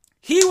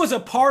 he was a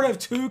part of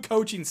two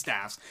coaching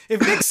staffs. If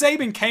Nick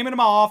Saban came into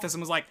my office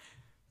and was like,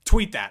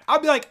 tweet that,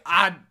 I'd be like,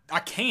 I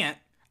can't.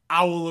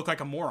 I will look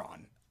like a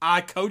moron. I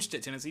coached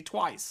at Tennessee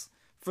twice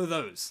for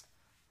those.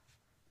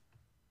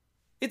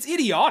 It's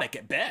idiotic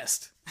at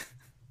best.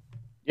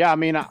 Yeah, I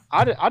mean,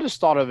 I just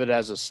thought of it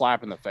as a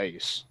slap in the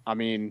face. I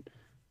mean,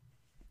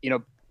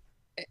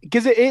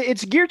 because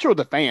it's geared toward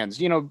the fans.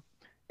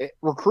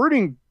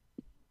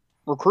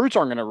 Recruits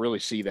aren't going to really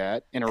see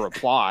that in a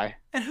reply.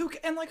 And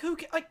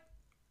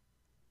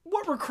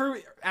what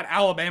recruit at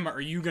Alabama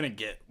are you going to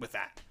get with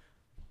that?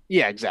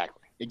 Yeah, exactly.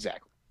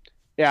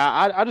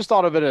 Yeah, I just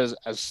thought of it as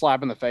a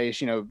slap in the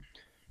face.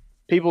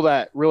 People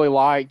that really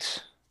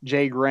liked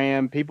Jay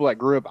Graham, people that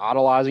grew up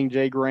idolizing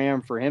Jay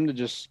Graham, for him to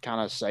just kind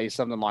of say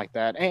something like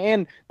that.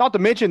 And not to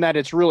mention that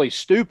it's really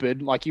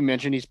stupid. Like you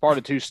mentioned, he's part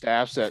of two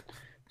staffs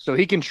so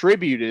he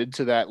contributed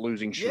to that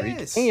losing streak.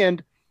 Yes.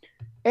 And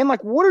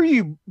like, what are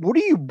you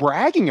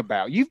bragging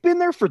about? You've been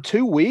there for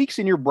 2 weeks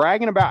and you're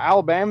bragging about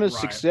Alabama's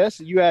success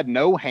that you had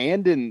no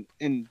hand in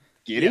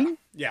getting?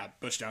 Yeah,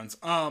 Bush Jones.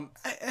 I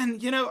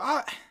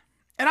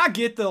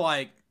get the,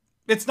 like,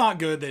 it's not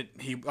good that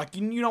he, like,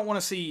 you don't want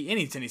to see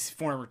any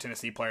former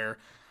Tennessee player,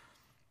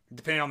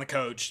 depending on the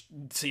coach,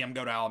 see him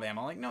go to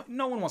Alabama. Like,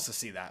 no one wants to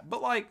see that.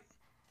 But, like,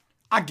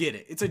 I get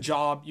it. It's a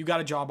job. You got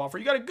a job offer.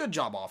 You got a good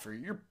job offer.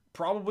 You're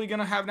probably going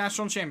to have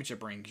national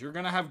championship rings. You're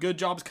going to have good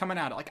jobs coming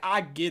out. Like,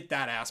 I get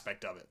that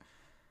aspect of it.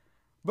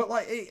 But,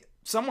 like,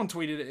 someone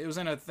tweeted it was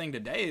in a thing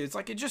today. It's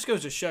like, it just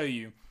goes to show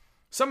you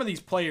some of these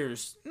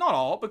players, not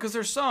all, because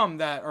there's some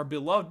that are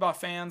beloved by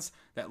fans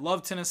that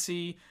love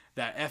Tennessee,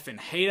 that effing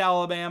hate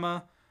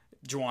Alabama.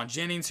 Juwan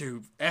Jennings,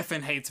 who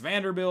effing hates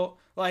Vanderbilt.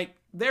 Like,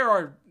 there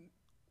are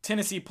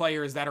Tennessee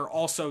players that are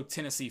also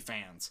Tennessee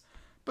fans.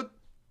 But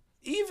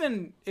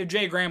even if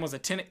Jay Graham was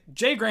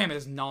Jay Graham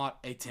is not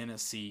a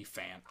Tennessee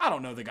fan. I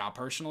don't know the guy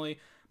personally,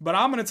 but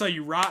I'm going to tell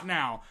you right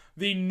now,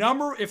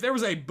 if there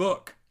was a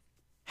book,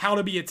 How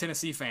to Be a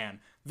Tennessee Fan,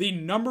 the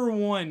number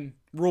one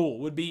rule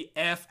would be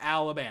F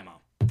Alabama.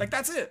 Like,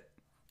 that's it.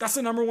 That's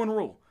the number one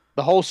rule.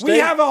 The whole state. We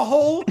have a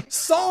whole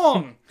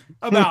song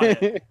about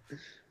it.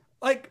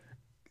 Like,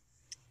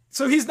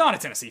 so he's not a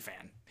Tennessee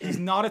fan. He's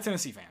not a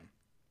Tennessee fan.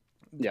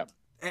 Yeah.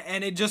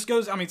 And it just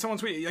goes, I mean, someone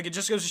tweeted, like, it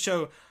just goes to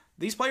show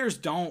these players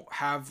don't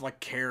have, like,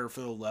 care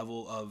for the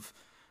level of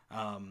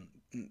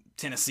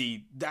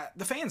Tennessee that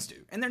the fans do.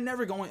 And they're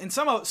never going, and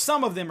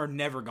some of them are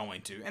never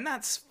going to. And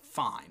that's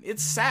fine.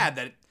 It's sad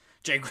that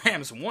Jay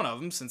Graham is one of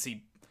them, since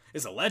he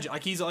is a legend.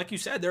 Like, like you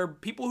said, there are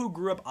people who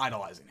grew up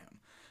idolizing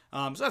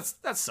him. So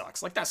that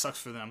sucks. Like, that sucks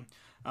for them.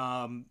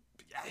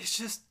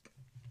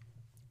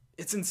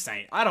 It's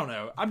insane. I don't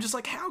know. I'm just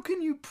like, how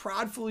can you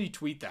pridefully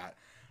tweet that?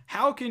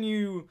 How can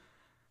you,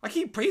 like,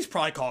 he's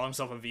probably calling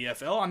himself a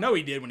VFL. I know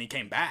he did when he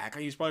came back.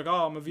 He's probably like,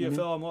 oh, I'm a VFL.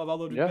 Mm-hmm. I love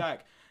to be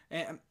back.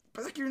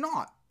 But like, you're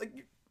not. Like,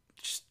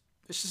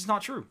 it's just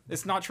not true.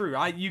 It's not true.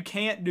 You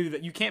can't do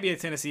that. You can't be a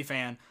Tennessee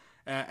fan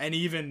and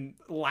even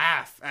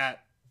laugh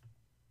at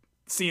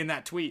seeing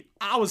that tweet.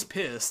 I was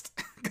pissed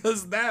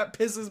because that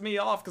pisses me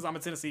off because I'm a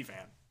Tennessee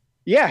fan.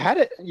 Yeah,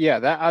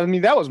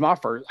 that was my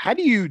first. How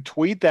do you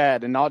tweet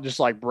that and not just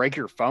like break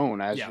your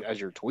phone as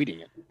you're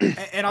tweeting it?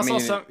 And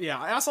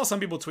I saw some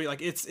people tweet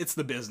like it's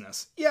the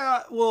business.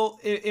 Yeah, well,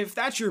 if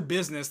that's your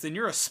business, then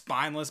you're a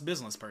spineless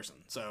business person.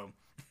 So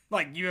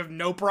Like, you have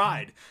no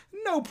pride.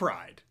 No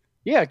pride.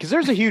 Yeah, because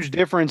there's a huge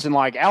difference in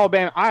like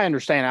Alabama. I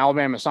understand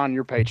Alabama signing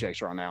your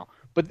paychecks right now,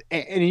 but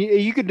and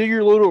you could do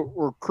your little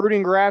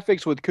recruiting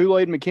graphics with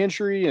Kool-Aid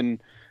McKinstry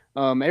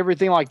and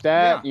everything like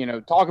that. Yeah. You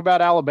know, talk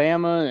about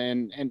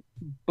Alabama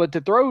but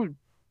to throw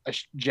a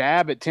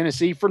jab at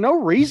Tennessee for no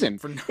reason.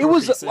 It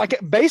was reason. like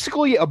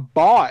basically a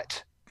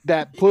bot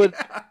that put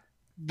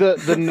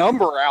the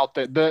number out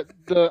there,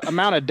 the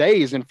amount of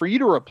days, and for you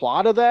to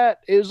reply to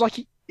that, it was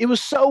like it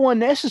was so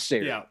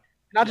unnecessary. Yeah.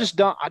 And I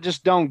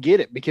just don't get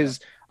it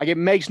because like it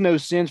makes no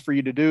sense for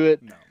you to do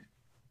it. No.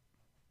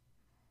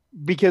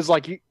 Because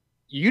like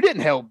you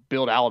didn't help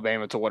build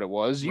Alabama to what it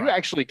was. You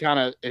actually kind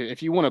of,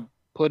 if you want to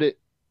put it,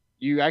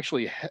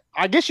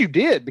 I guess you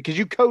did because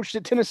you coached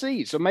at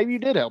Tennessee, so maybe you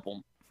did help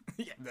them.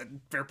 Yeah,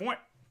 fair point.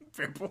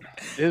 Fair point.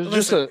 It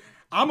was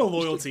I'm a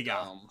loyalty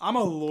guy. I'm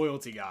a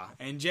loyalty guy.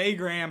 And Jay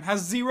Graham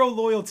has zero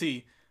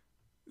loyalty.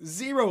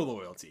 Zero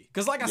loyalty.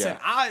 Because like I said,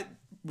 I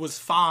was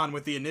fine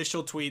with the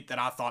initial tweet that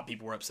I thought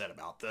people were upset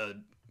about.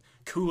 The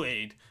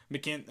Kool-Aid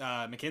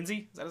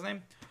McKenzie, is that his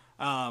name?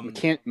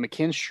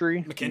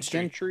 McKinstry.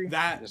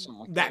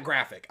 That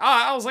graphic.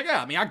 I was like,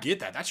 yeah, I mean, I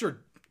get that. That's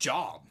your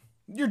job.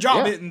 Your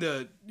job isn't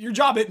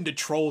to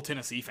troll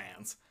Tennessee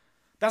fans.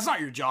 That's not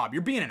your job.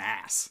 You're being an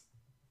ass.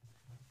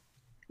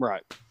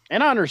 Right.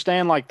 And I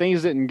understand like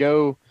things didn't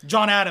go.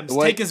 John Adams,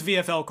 take his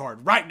VFL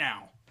card right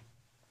now.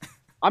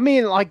 I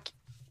mean, like,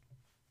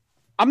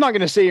 I'm not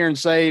going to sit here and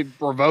say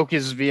revoke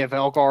his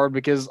VFL card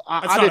because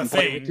I didn't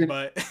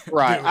play.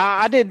 Right.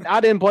 I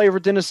didn't play for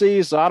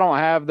Tennessee, so I don't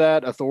have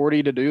that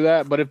authority to do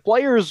that. But if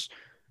players,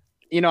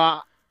 you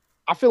know,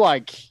 I feel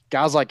like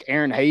guys like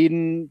Aaron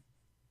Hayden,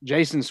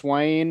 Jason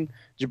Swain,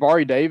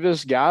 Jabari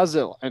Davis,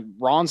 and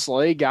Ron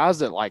Slay, guys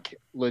that like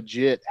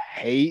legit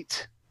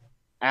hate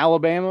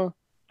Alabama,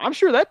 I'm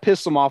sure that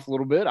pissed them off a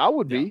little bit. I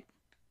would be.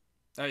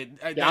 I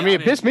mean,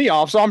 it pissed me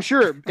off, so I'm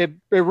sure it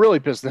really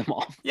pissed them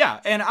off. Yeah,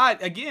 and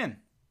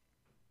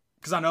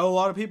because I know a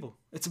lot of people.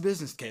 It's a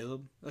business,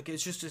 Caleb. Like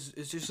it's just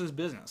his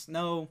business.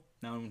 No.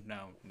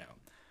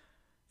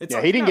 It's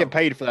he didn't get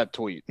paid for that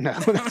tweet. No,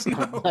 that's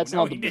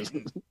not the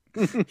business.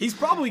 He's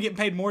probably getting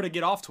paid more to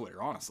get off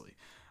Twitter, honestly.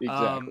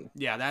 Exactly.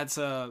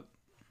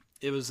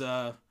 It was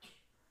a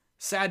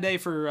sad day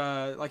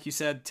for like you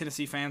said,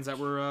 Tennessee fans that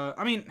were.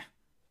 I mean,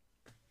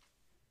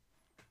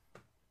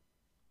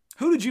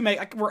 who did you make?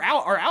 Like,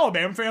 are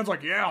Alabama fans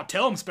like, yeah, I'll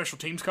tell him, special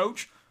teams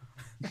coach.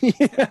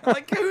 Yeah.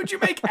 Like, who'd you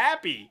make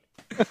happy?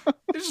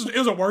 It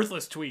was a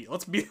worthless tweet.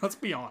 Let's be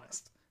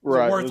honest. It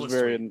was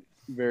very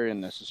very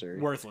unnecessary.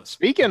 Worthless.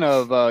 Speaking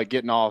of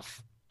getting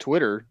off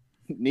Twitter,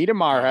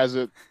 Niedermeyer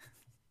hasn't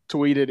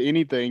tweeted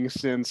anything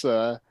since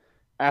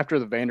after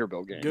the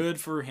Vanderbilt game. Good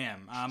for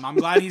him. I'm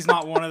glad he's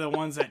not one of the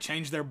ones that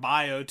changed their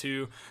bio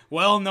to,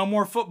 well, no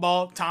more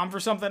football, time for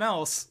something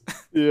else.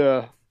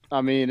 Yeah,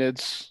 I mean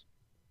it's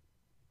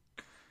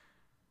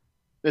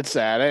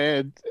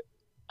sad.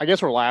 I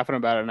guess we're laughing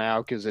about it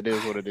now because it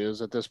is what it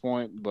is at this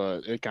point,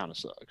 but it kind of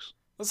sucks.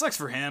 It sucks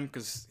for him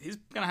because he's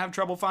going to have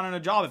trouble finding a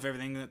job if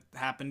everything that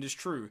happened is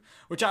true,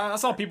 which I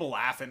saw people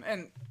laughing,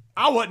 and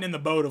I wasn't in the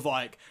boat of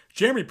like,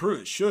 Jeremy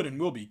Pruitt should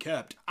and will be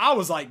kept. I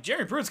was like,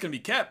 Jeremy Pruitt's going to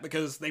be kept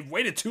because they've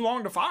waited too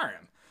long to fire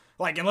him.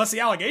 Like, unless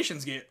the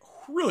allegations get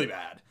really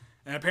bad,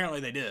 and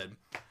apparently they did.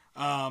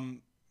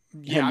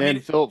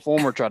 Philip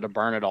Fulmer tried to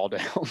burn it all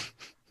down.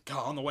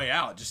 God, on the way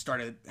out, just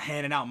started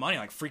handing out money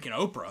like freaking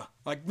Oprah.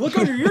 Like, look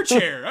under your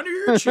chair, under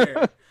your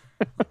chair.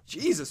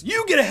 Jesus,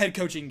 you get a head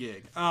coaching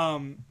gig.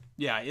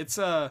 Yeah, it's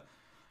I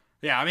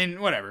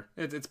mean, whatever.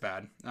 It's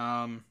bad.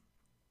 God.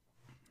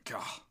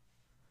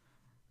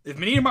 If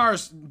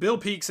Niedermeyer's Bill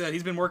Peake said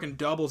he's been working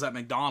doubles at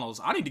McDonald's,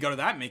 I need to go to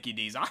that Mickey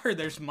D's. I heard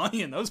there's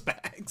money in those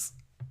bags.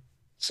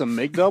 Some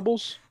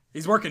McDoubles?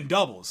 He's working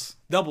doubles.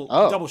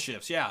 Double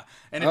shifts, yeah.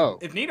 And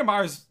if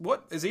Niedermeyer's,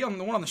 what, is he on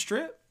the one on the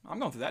strip? I'm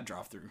going through that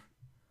drive-through.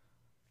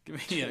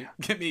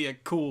 Give me a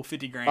cool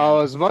 50 grand. Oh,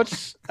 as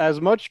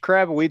much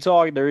crap we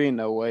talk, there ain't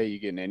no way you're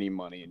getting any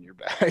money in your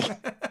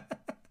bag.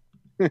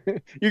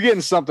 You're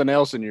getting something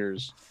else in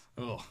yours.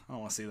 Oh, I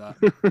don't want to see that.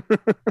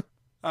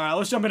 All right,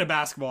 let's jump into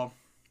basketball.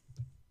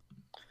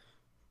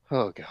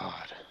 Oh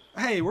God.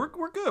 Hey, we're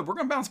good. We're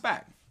gonna bounce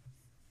back.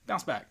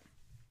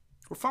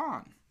 We're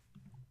fine.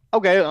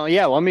 Okay,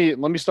 yeah. Let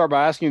me start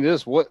by asking you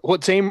this: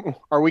 what team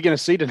are we gonna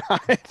see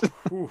tonight?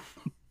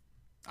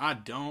 I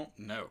don't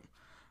know.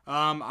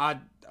 I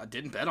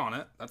didn't bet on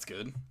it. That's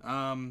good.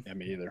 Yeah,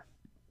 me either.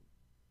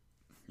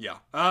 Yeah.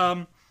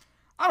 I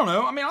don't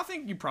know. I mean, I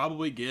think you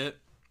probably get.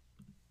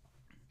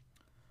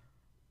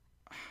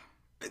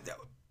 I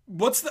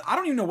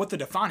don't even know what the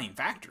defining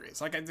factor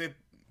is. Like,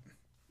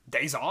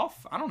 days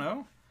off? I don't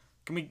know.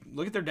 Can we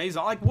look at their days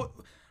off? Like,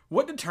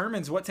 what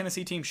determines what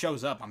Tennessee team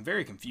shows up? I'm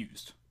very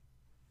confused.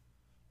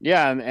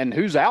 Yeah, and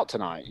who's out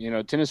tonight? You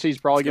know, Tennessee's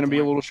probably going to be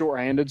a little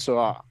short-handed,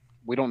 so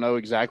we don't know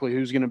exactly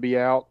who's going to be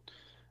out.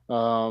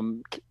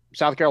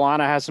 South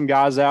Carolina has some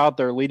guys out.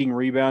 Their leading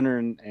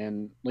rebounder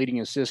and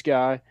leading assist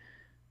guy.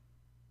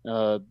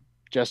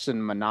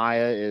 Justin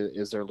Minaya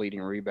is their leading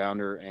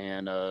rebounder,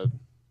 and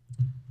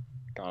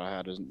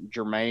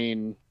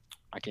Jermaine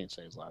I can't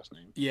say his last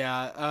name.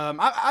 Yeah,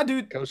 I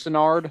do.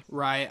 Cosinard.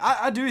 Right.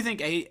 I do think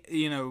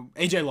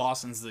AJ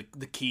Lawson's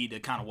the key to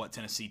kind of what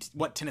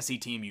Tennessee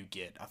team you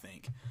get, I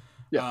think.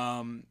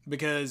 Yeah.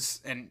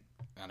 Because, and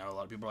I know a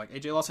lot of people are like,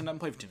 AJ Lawson doesn't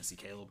play for Tennessee,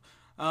 Caleb.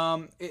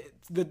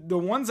 The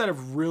ones that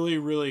have really,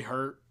 really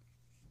hurt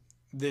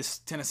this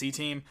Tennessee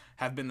team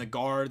have been the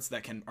guards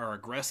that are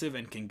aggressive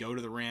and can go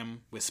to the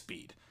rim with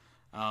speed.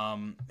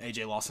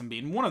 AJ Lawson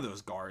being one of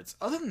those guards.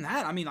 Other than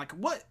that, I mean, like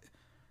what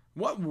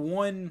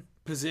one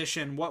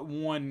position, what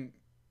one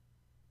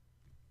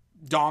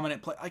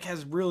dominant play like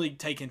has really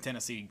taken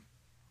Tennessee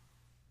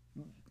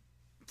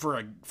for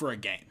a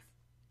game?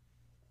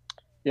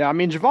 Yeah, I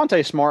mean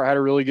Javonte Smart had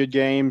a really good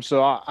game,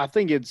 so I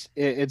think it's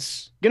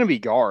going to be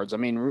guards. I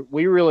mean,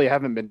 we really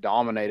haven't been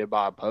dominated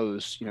by a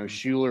post. You know,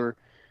 Schuler,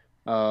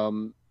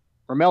 Romello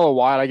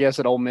White, I guess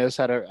at Ole Miss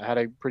had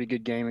a pretty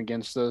good game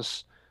against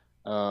us.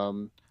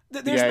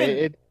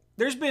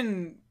 There's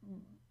been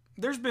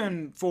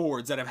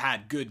forwards that have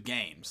had good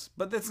games,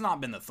 but that's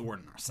not been the thorn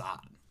in our side.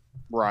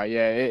 Right.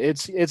 Yeah,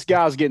 it's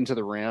guys getting to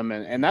the rim,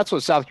 and that's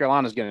what South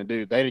Carolina's going to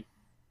do. They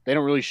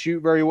don't really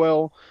shoot very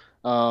well.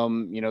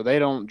 You know, they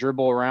don't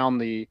dribble around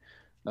the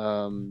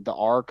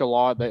arc a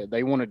lot.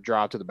 They want to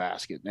drive to the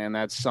basket, and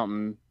that's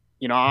something,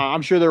 you know,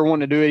 I'm sure they're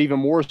wanting to do it even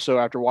more so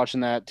after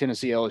watching that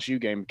Tennessee LSU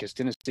game, because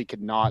Tennessee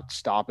could not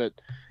stop it.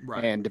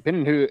 Right. And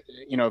depending who,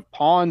 you know,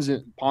 Pons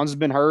has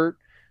been hurt.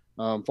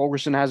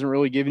 Fulkerson hasn't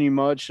really given you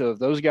much. So if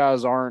those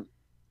guys aren't,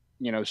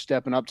 you know,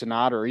 stepping up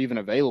tonight or even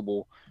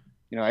available,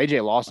 you know,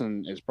 AJ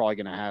Lawson is probably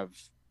going to have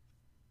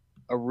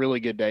a really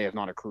good day, if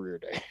not a career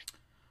day.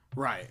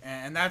 Right,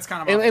 and that's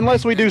kind of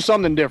unless we do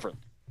something different.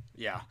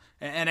 Yeah,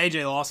 and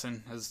AJ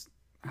Lawson has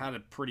had a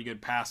pretty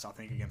good pass, I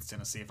think, against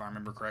Tennessee, if I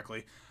remember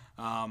correctly.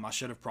 I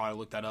should have probably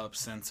looked that up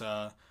since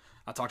I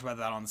talked about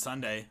that on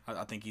Sunday.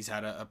 I think he's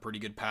had a pretty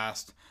good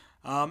pass.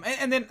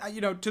 And then,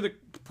 you know, to the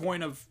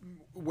point of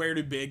where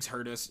do bigs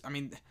hurt us? I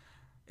mean,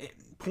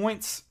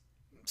 points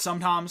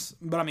sometimes,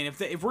 but I mean,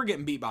 if we're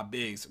getting beat by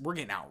bigs, we're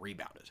getting out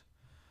rebounded.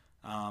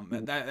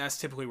 That's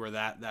typically where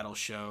that'll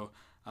show.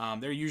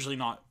 They're usually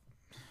not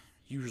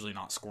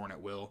scoring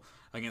at will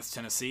against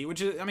Tennessee,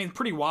 which is, I mean,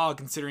 pretty wild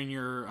considering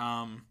your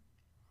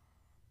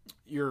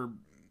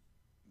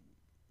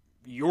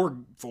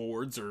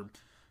forwards are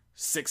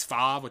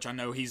 6'5", which I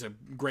know he's a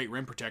great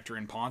rim protector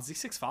in Pons.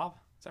 Is he 6'5"?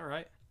 Is that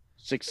right?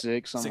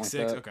 6'6", something 6'6",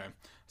 like that. Okay.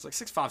 It's like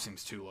 6'5"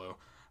 seems too low.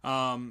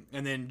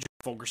 And then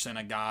Fulkerson,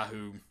 a guy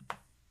who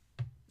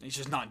he's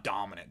just not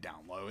dominant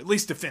down low, at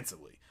least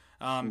defensively.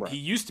 Right. He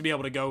used to be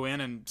able to go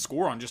in and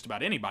score on just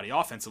about anybody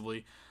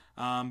offensively,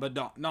 but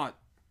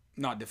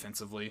not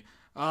defensively.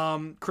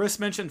 Chris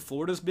mentioned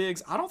Florida's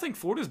bigs. I don't think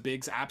Florida's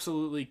bigs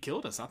absolutely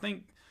killed us. I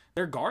think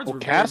their guards were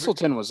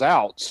Castleton was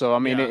out, so I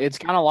mean, it's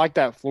kind of like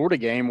that Florida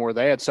game where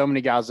they had so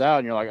many guys out,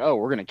 and you're like, oh,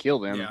 we're going to kill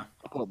them. Yeah.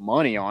 Put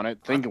money on it,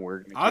 thinking we're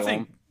going to kill them. I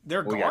think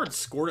their guards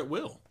scored at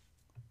will.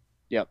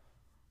 Yep.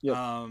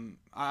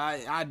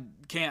 I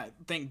can't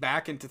think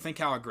back and to think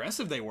how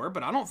aggressive they were,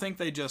 but I don't think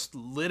they just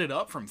lit it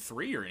up from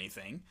three or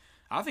anything.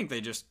 I think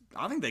they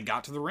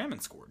got to the rim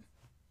and scored.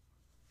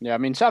 Yeah, I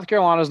mean, South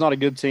Carolina's not a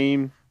good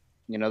team.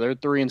 You know, they're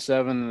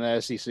 3-7 in the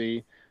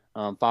SEC,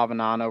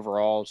 5-9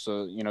 overall.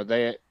 So, you know,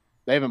 they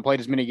haven't played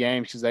as many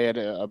games because they had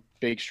a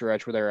big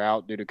stretch where they were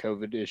out due to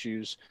COVID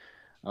issues.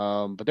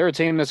 But they're a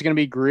team that's going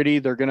to be gritty.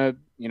 They're going to,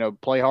 you know,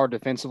 play hard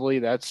defensively.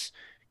 That's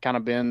kind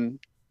of been,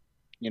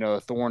 you know, a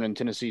thorn in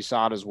Tennessee's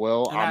side as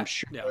well. I'm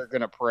sure they're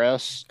going to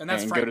press. And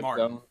that's Frank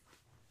Martin.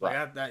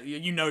 Right. That,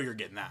 you know you're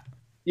getting that.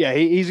 Yeah,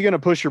 he's going to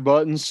push your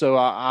buttons. So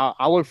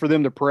I look for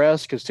them to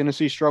press because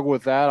Tennessee struggled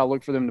with that. I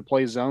look for them to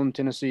play zone.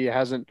 Tennessee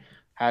hasn't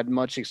had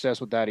much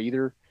success with that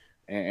either.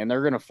 And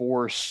they're going to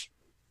force,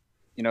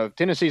 you know, if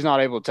Tennessee's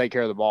not able to take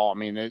care of the ball, I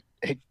mean,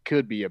 it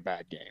could be a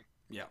bad game.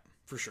 Yeah,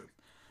 for sure.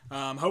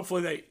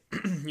 Hopefully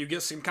you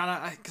get some kind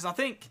of, because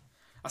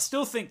I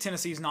still think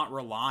Tennessee's not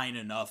relying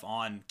enough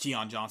on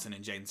Keon Johnson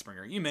and Jaden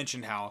Springer. You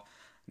mentioned how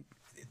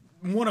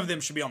one of them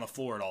should be on the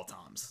floor at all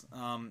times.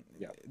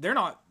 They're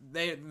not.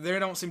 They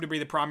don't seem to be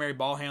the primary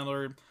ball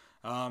handler.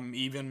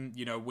 Even,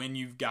 you know, when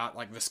you've got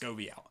like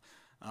Vescovi out,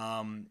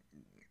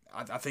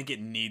 I think it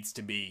needs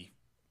to be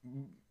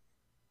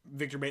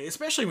Victor Bates,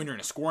 especially when you're in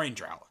a scoring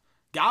drought.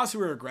 Guys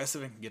who are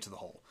aggressive and can get to the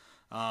hole.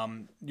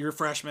 Your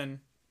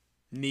freshmen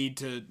need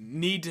to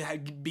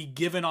be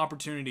given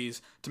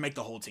opportunities to make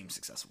the whole team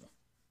successful.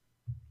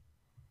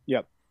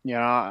 Yep.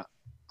 Yeah,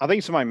 I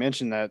think somebody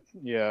mentioned that.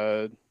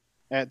 Yeah.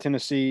 At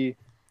Tennessee,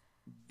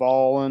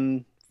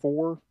 Ballin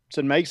 4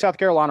 said make South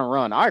Carolina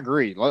run. I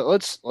agree.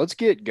 Let's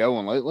get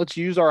going. Let's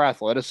use our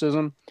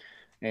athleticism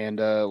and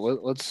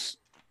let's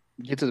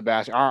get to the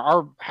basket.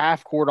 Our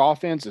half court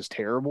offense is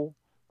terrible,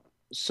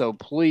 so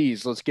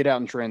please let's get out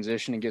in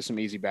transition and get some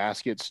easy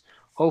baskets.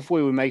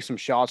 Hopefully we make some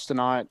shots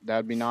tonight.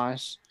 That'd be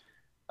nice.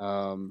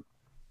 I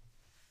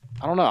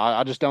don't know.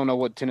 I just don't know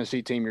what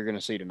Tennessee team you're going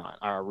to see tonight.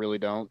 I really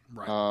don't.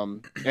 Right.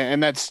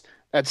 And that's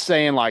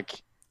saying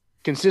like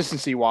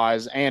consistency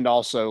wise and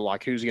also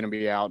like who's going to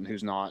be out and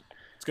who's not.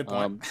 That's a good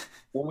point.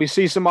 When we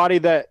see somebody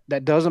that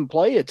doesn't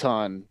play a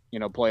ton,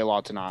 play a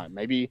lot tonight.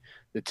 Maybe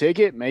the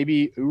ticket,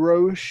 maybe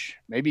Urosh,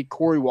 maybe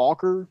Corey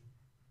Walker.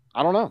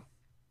 I don't know.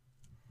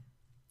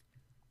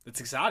 It's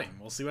exciting.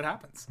 We'll see what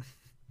happens.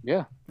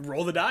 Yeah.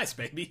 Roll the dice,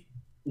 baby.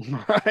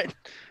 Right.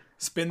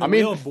 Spin the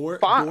wheel.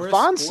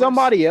 Find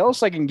somebody else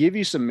that can give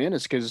you some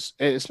minutes, because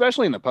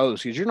especially in the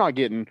post, because you're not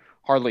getting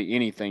hardly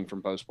anything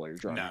from post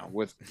players right now.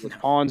 With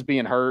Pons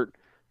being hurt,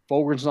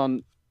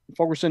 Fulkerson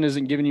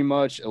isn't giving you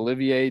much.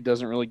 Olivier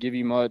doesn't really give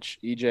you much.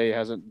 EJ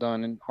hasn't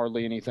done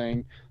hardly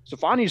anything. So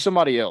find you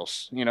somebody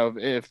else.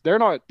 If they're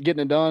not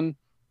getting it done,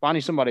 find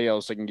you somebody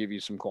else that can give you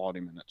some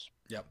quality minutes.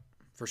 Yep,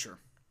 for sure.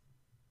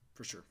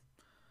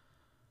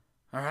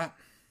 All right.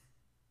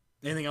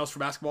 Anything else for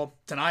basketball?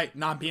 Tonight,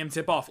 9 p.m.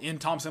 tip-off in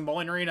Thompson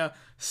Bowling Arena.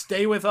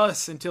 Stay with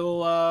us until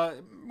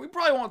we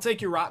probably won't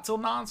take you right till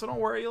 9, so don't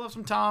worry. You'll have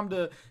some time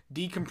to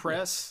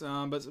decompress,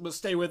 but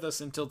stay with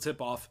us until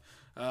tip-off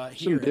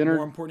here at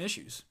More Important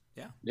Issues.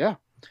 Yeah.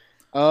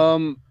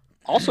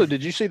 Also,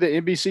 did you see the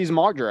NBC's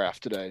mock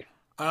draft today?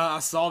 I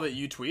saw that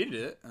you tweeted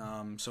it,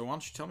 so why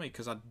don't you tell me,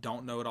 because I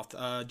don't know it off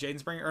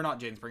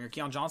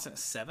Keon Johnson at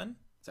 7.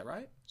 Is that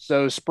right?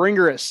 So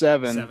Springer at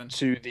 7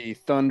 to the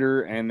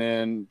Thunder, and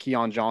then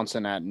Keon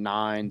Johnson at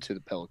 9 to the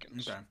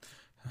Pelicans. Okay.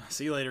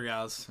 See you later,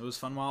 guys. It was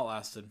fun while it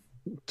lasted.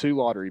 2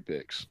 lottery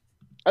picks.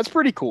 That's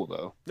pretty cool,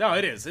 though. No,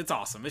 it is. It's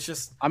awesome. It's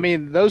just... I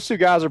mean, those 2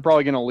 guys are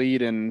probably going to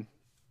lead in,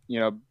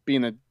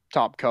 being the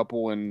top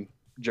couple in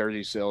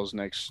jersey sales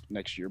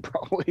next year,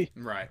 probably.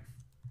 Right.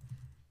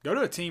 Go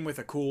to a team with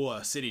a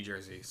cool city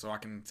jersey so I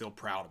can feel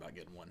proud about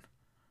getting one.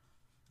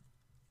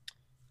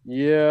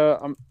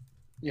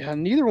 Yeah,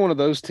 neither one of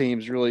those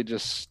teams really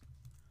just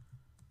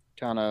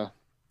kind of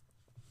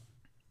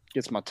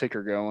gets my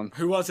ticker going.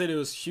 Who was it? It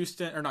was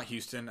Houston, or not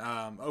Houston,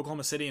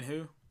 Oklahoma City, and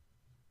who?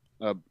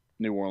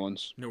 New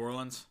Orleans. New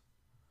Orleans,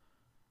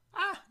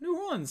 I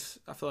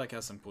feel like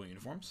has some cool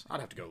uniforms.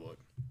 I'd have to go look.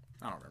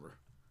 I don't remember.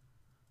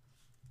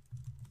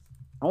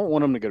 I don't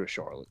want them to go to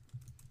Charlotte.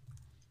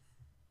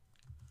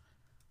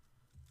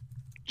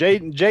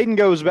 Jaden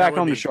goes back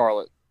home to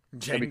Charlotte.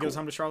 Jaden goes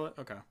home to Charlotte?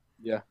 Okay.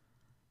 Yeah.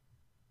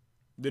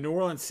 The New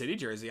Orleans City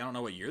jersey, I don't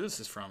know what year this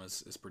is from,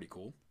 is pretty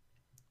cool.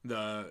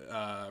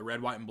 The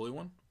red, white, and blue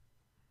one.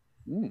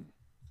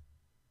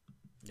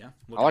 Yeah.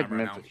 I like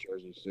Memphis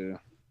jerseys too.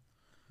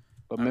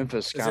 But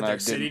Memphis kind of...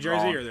 Is it their city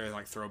jersey or their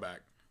like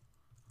throwback?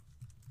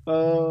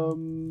 I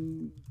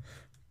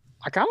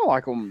kind of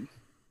like them.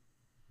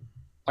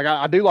 Like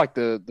I do like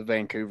the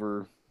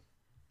Vancouver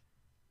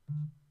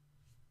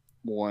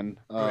one.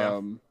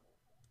 But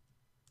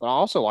I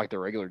also like the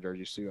regular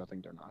jerseys too. I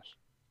think they're nice.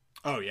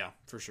 Oh yeah,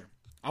 for sure.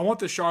 I want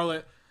the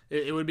Charlotte.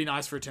 It would be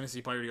nice for a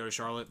Tennessee player to go to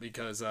Charlotte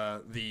because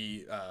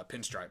the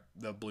pinstripe,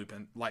 the blue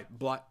pin,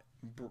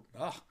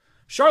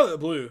 Charlotte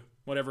blue,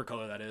 whatever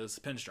color that is,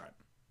 pinstripe.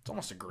 It's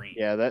almost a green.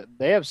 Yeah,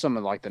 they have some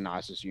of like the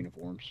nicest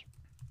uniforms.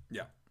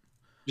 Yeah,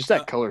 just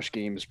that color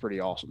scheme is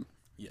pretty awesome.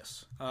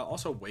 Yes.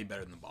 Also, way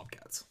better than the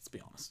Bobcats. Let's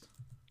be honest.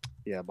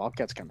 Yeah,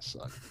 Bobcats kind of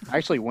suck. I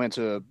actually went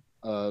to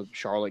a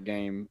Charlotte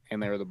game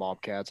and they were the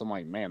Bobcats. I'm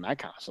like, man, that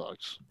kind of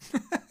sucks.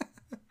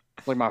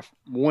 Like my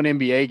one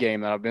NBA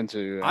game that I've been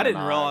to. I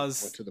didn't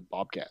realize went to the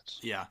Bobcats.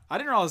 Yeah, I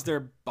didn't realize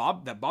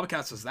that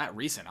Bobcats was that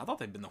recent. I thought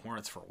they'd been the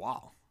Hornets for a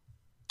while.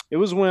 It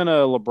was when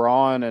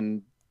LeBron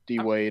and D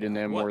Wade and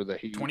them were the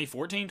Heat.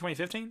 2014,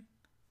 2015.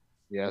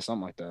 Yeah,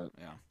 something like that.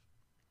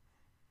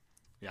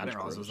 Yeah, I didn't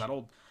realize it was that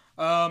old.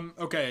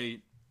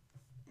 Okay,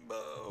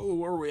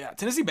 where were we at?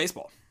 Tennessee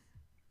baseball.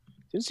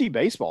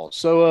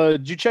 So,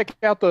 did you check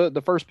out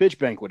the first pitch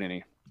banquet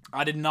any?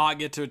 I did not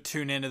get to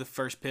tune into the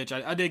first pitch.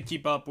 I did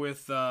keep up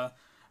with some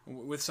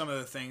of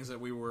the things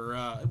that we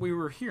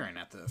were hearing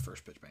at the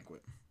first pitch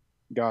banquet.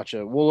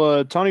 Gotcha.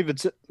 Well, Tony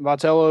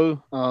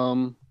Vitello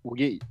will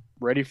get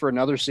ready for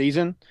another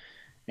season,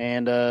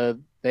 and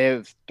they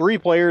have 3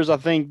 players I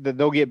think that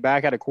they'll get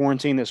back out of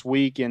quarantine this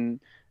week, and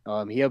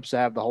he hopes to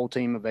have the whole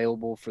team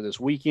available for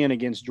this weekend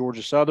against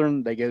Georgia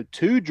Southern. They go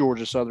to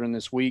Georgia Southern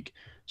this week,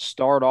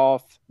 start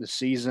off the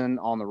season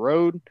on the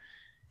road,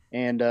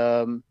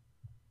 and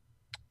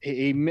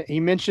he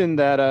mentioned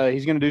that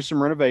he's going to do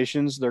some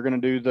renovations. They're going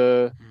to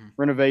do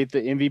renovate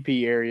the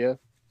MVP area.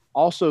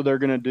 Also, they're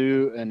going to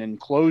do an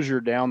enclosure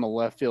down the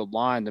left field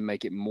line to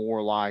make it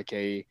more like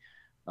a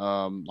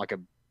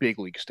big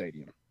league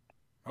stadium.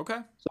 Okay,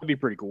 so that'd be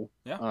pretty cool.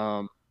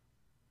 Yeah.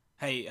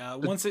 Hey,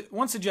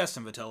 one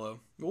suggestion, Vitello.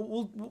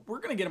 We're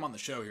going to get him on the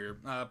show here.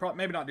 Probably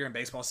maybe not during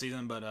baseball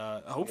season, but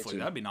hopefully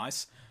that'd be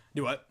nice.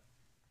 Do what?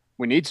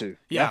 We need to.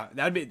 Yeah,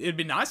 it'd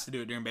be nice to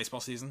do it during baseball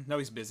season. No,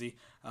 he's busy,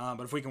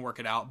 but if we can work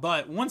it out.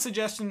 But one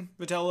suggestion,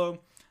 Vitello,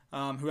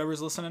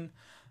 whoever's listening,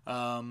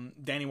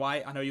 Danny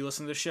White, I know you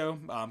listen to this show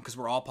because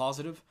we're all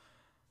positive.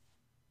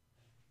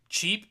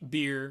 Cheap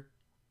beer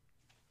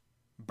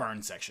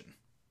burn section.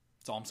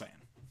 That's all I'm saying.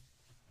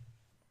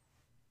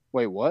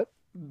 Wait, what?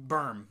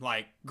 Berm,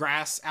 like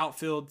grass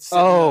outfield.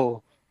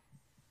 Oh,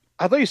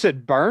 I thought you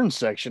said burn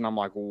section. I'm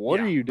like, what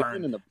are you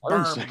doing in the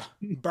burn section?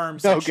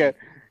 Berm section. Okay.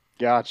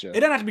 Gotcha. It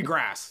doesn't have to be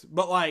grass,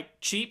 but like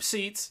cheap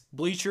seats,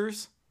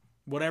 bleachers,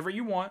 whatever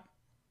you want.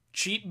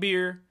 Cheap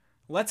beer,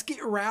 let's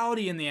get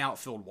rowdy in the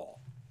outfield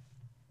wall.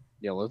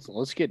 Yeah,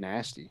 let's get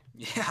nasty.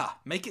 Yeah,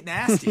 make it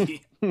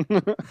nasty.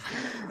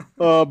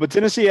 But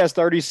Tennessee has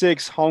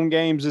 36 home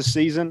games this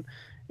season,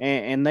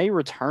 and they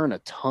return a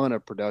ton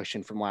of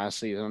production from last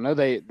season. I know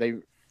they're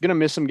going to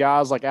miss some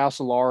guys like Al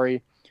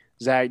Solari,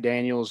 Zach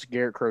Daniels,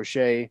 Garrett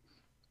Crochet,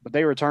 but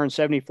they returned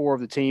 74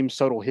 of the team's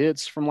total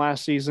hits from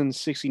last season,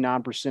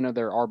 69% of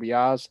their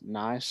RBIs.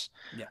 Nice.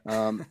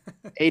 Yeah.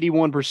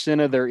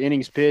 81% of their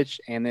innings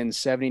pitched, and then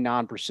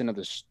 79% of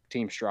the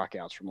team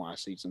strikeouts from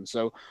last season.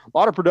 So a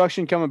lot of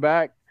production coming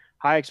back,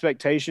 high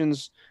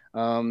expectations.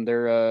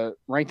 They're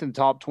ranked in the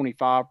top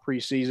 25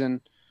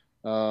 preseason.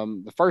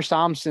 The first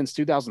time since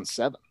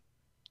 2007,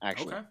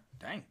 actually. Okay,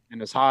 dang.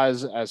 And as high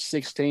as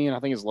 16, I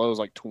think as low as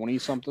like 20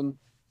 something.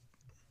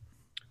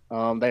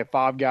 They have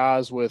 5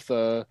 guys with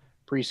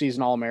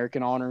preseason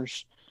All-American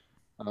honors.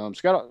 So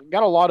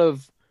got a lot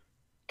of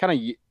kind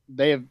of,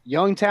 they have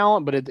young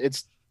talent, but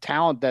it's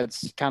talent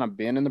that's kind of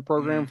been in the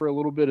program for a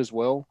little bit as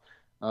well.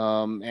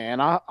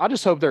 And I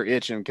just hope they're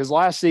itching, because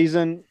last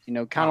season,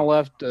 kind of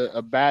left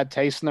a bad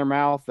taste in their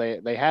mouth.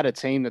 They had a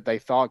team that they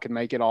thought could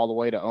make it all the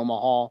way to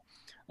Omaha.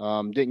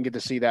 Didn't get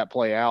to see that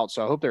play out.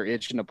 So I hope they're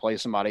itching to play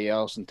somebody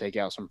else and take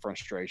out some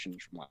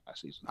frustrations from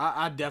last season.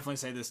 I'd definitely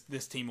say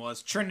this team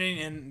was trending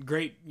in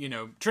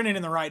trending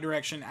in the right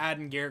direction,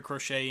 adding Garrett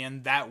Crochet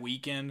in that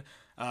weekend.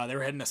 They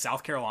were heading to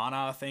South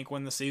Carolina, I think,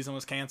 when the season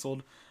was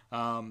canceled.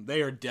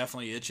 They are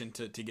definitely itching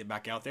to get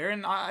back out there.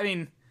 And I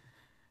mean,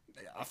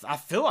 I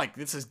feel like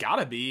this has got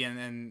to be,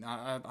 and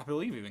I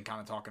believe we've been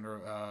kind of talking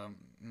to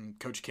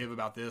Coach Kiv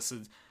about this.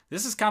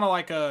 This is kind of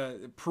like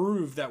a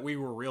prove that we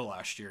were real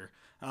last year.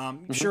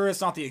 Sure,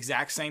 it's not the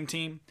exact same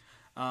team,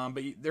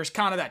 but there's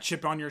kind of that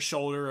chip on your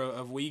shoulder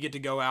of we get to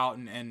go out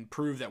and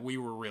prove that we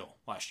were real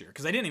last year,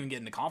 because they didn't even get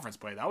into conference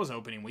play. That was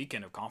opening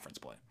weekend of conference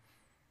play.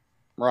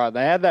 Right.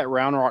 They had that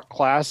Round Rock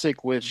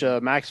Classic, which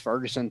Max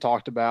Ferguson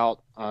talked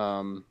about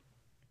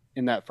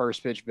in that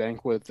first pitch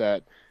banquet,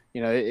 that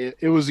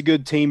it was a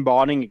good team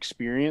bonding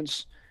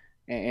experience.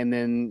 And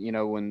then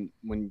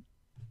when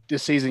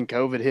this season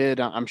COVID hit,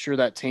 I'm sure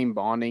that team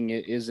bonding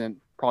isn't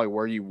probably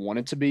where you want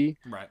it to be.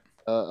 Right.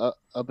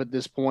 Up at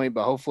this point,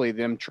 but hopefully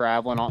them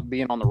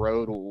being on the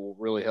road will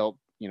really help,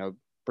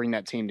 bring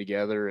that team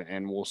together,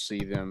 and we'll see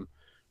them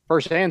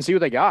firsthand, see what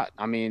they got.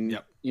 I mean,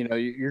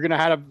 you're going to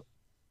have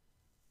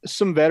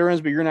some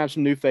veterans, but you're going to have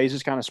some new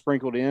faces kind of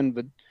sprinkled in.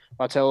 But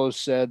Vitello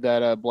said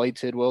that Blade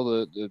Tidwell,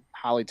 the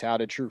highly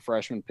touted true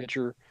freshman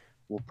pitcher,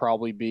 will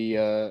probably be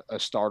a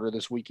starter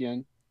this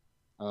weekend.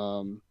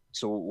 So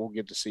we'll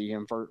get to see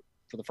him for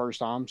the first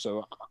time.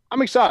 So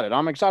I'm excited.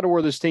 I'm excited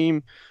where this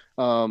team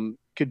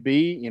could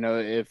be.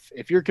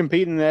 If you're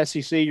competing in the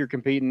SEC, you're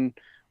competing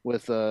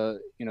with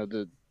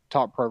the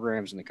top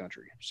programs in the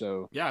country.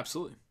 So yeah,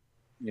 absolutely.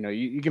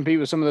 You compete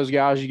with some of those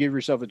guys, you give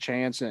yourself a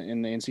chance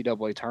in the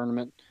NCAA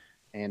tournament,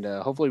 and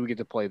hopefully we get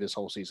to play this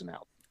whole season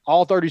out.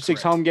 All 36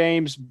 Correct. home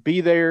games,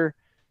 be there,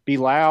 be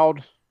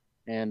loud,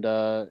 and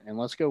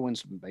let's go win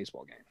some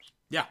baseball games.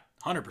 Yeah,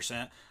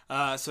 100%.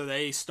 So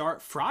they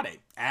start Friday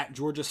at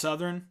Georgia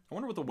Southern. I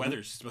wonder what the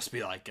weather's supposed to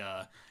be like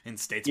in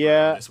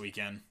Statesboro this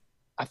weekend.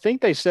 I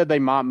think they said they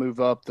might move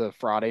up the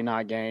Friday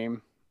night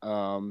game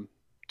to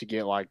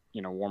get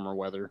warmer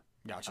weather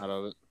out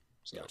of it.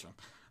 So.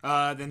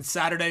 Gotcha. Then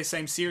Saturday,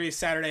 same series,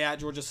 Saturday at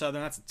Georgia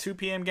Southern. That's a 2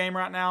 p.m. game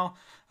right now.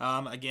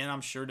 Again,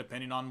 I'm sure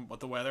depending on what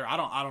the weather. I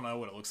don't know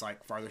what it looks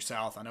like farther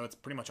south. I know it's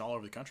pretty much all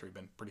over the country,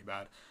 been pretty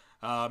bad.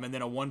 And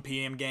then a 1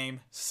 p.m.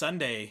 game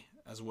Sunday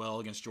as well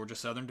against Georgia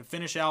Southern to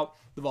finish out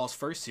the Vols'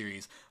 first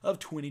series of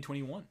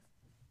 2021.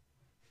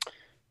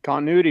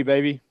 Continuity,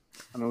 baby.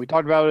 I mean, we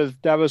talked about it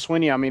with Dabo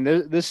Swinney. I mean,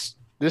 this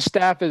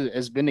staff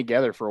has been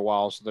together for a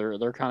while, so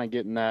they're kind of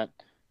getting that.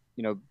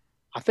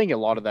 I think a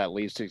lot of that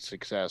leads to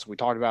success. We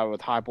talked about it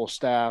with Heupel's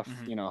staff.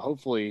 Mm-hmm.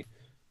 Hopefully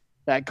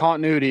that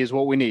continuity is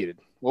what we needed.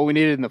 What we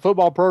needed in the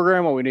football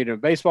program, what we needed in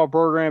the baseball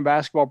program,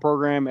 basketball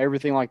program,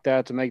 everything like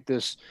that to make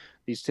these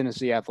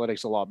Tennessee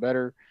athletics a lot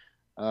better.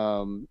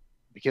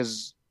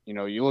 Because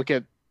you look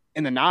at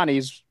in the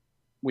 90s,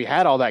 we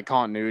had all that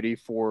continuity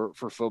for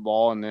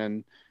football, and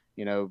then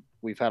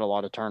we've had a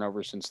lot of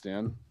turnover since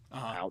then.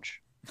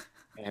 Ouch.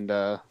 And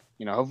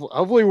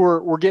hopefully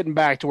we're getting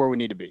back to where we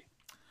need to be.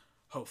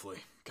 Hopefully.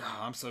 God,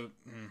 I'm so.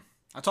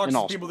 I talked to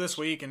some people this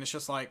week, and it's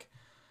just like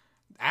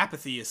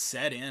apathy is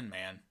set in,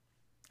 man.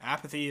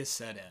 Apathy is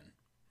set in.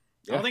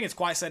 Yeah. I don't think it's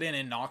quite set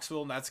in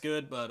Knoxville, and that's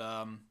good, but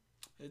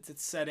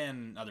it's set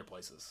in other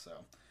places. So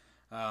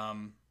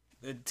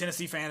the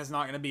Tennessee fan is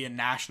not going to be a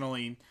national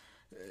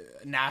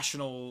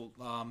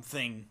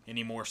thing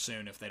anymore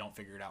soon if they don't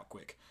figure it out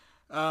quick.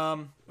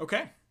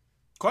 Okay.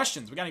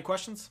 Questions? We got any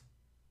questions?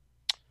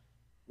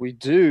 We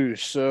do.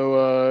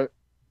 So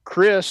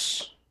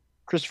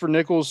Christopher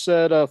Nichols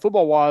said,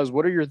 football-wise,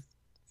 what are your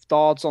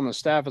thoughts on the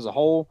staff as a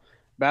whole?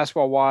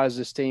 Basketball-wise,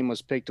 this team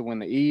was picked to win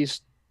the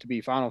East, to be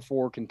Final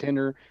Four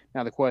contender.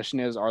 Now the question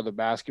is, are the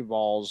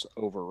basketballs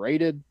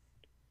overrated?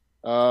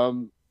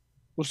 We'll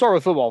start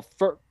with football.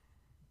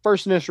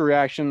 First initial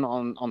reaction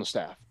on the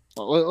staff.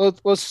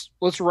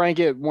 Let's rank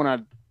it 1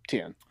 out of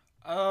 10.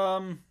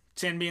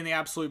 10 being the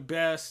absolute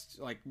best,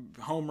 like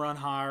home run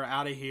higher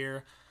out of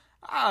here,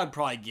 I'd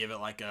probably give it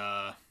like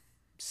a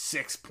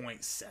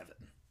 6.7.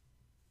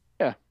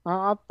 Yeah,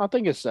 I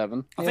think it's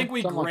 7. I think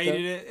we something graded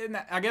like it, and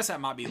I guess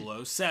that might be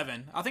low.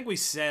 7. I think we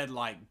said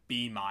like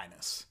B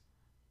minus.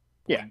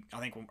 Yeah. I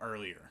think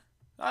earlier.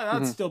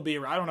 That'd still be.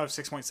 I don't know if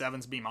 6.7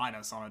 is B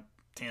minus on a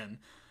 10.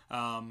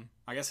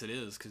 I guess it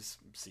is because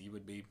C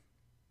would be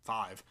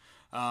 5.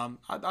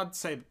 I'd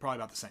say probably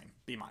about the same.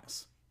 B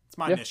minus. It's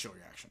my initial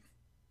reaction.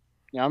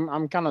 Yeah,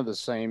 I'm kind of the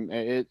same.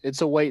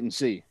 It's a wait and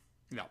see.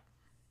 No,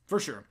 for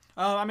sure.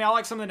 I mean, I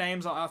like some of the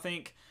names. I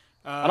think.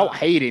 I don't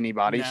hate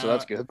anybody, so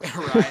that's good.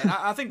 Right.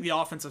 I think the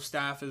offensive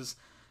staff is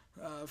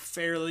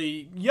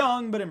fairly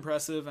young but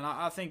impressive, and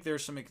I think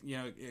there's some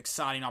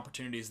exciting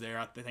opportunities there.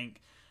 I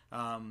think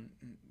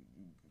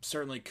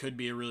certainly could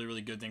be a really,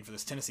 really good thing for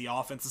this Tennessee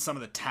offense and some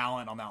of the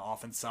talent on that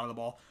offense side of the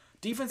ball.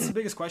 Defense is the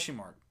biggest question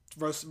mark.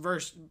 Both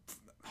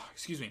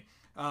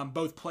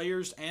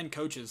players and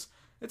coaches.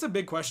 It's a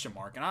big question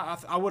mark, and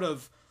I would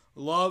have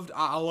loved.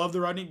 I love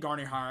the Rodney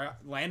Garner hire.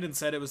 Landon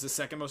said it was the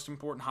second most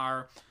important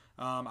hire.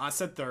 I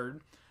said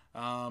third.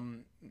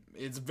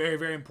 It's very,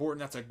 very important.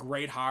 That's a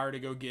great hire to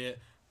go get,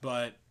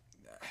 but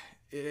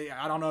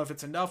I don't know if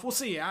it's enough. We'll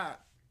see.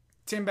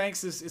 Tim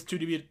Banks is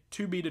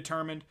to be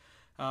determined.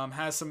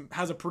 Has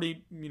a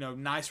pretty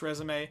nice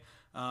resume,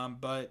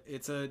 but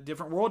it's a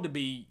different world to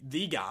be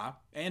the guy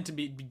and to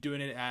be doing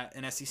it at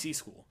an SEC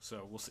school.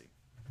 So we'll see.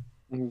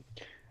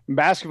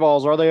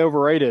 Basketballs, are they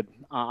overrated?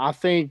 I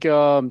think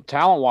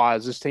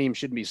talent-wise, this team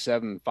should be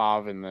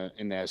 7-5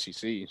 in the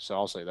SEC. So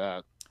I'll say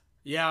that.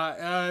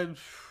 Yeah,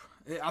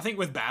 I think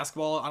with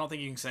basketball, I don't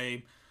think you can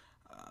say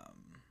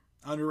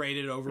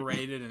underrated,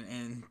 overrated,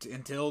 and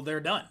until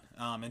they're done.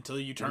 Until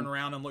you turn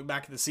around and look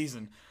back at the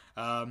season.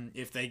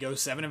 If they go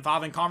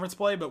 7-5 in conference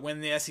play, but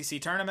win the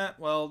SEC tournament,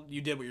 well, you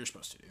did what you're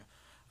supposed to do.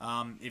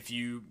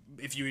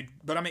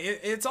 But I mean,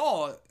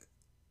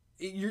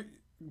 your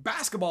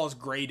basketball is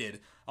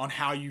graded on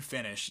how you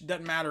finish.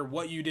 Doesn't matter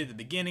what you did at the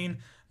beginning,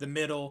 the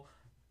middle.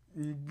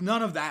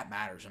 None of that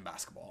matters in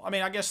basketball. I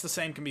mean, I guess the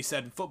same can be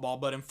said in football,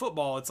 but in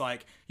football, it's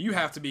like you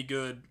have to be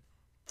good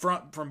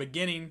from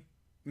beginning,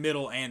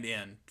 middle, and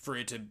end for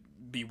it to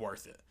be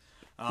worth it.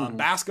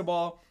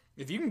 Basketball,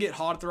 if you can get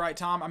hot at the right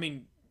time, I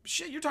mean,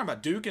 shit, you're talking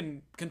about Duke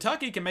and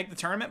Kentucky can make the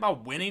tournament by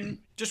winning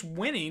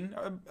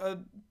a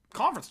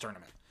conference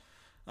tournament.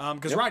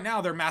 Because right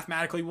now, they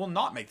mathematically will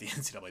not make the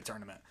NCAA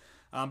tournament.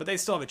 But they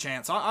still have a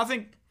chance. I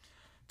think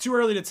too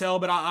early to tell,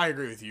 but I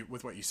agree with you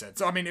with what you said.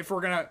 So, I mean, if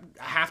we're going to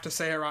have to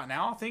say it right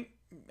now, I think,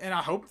 and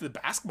I hope the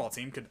basketball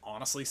team could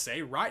honestly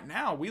say right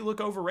now, we look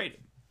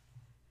overrated.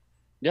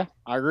 Yeah,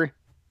 I agree.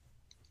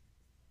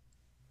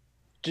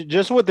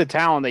 Just with the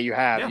talent that you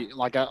have,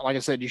 like I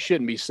said, you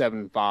shouldn't be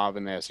 7-5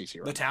 in the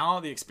SEC. Right the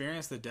talent, the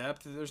experience, the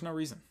depth, there's no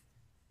reason.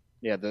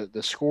 Yeah,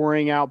 the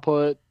scoring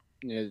output,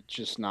 it's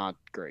just not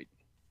great.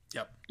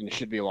 Yep. And it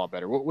should be a lot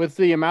better. With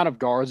the amount of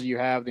guards that you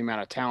have, the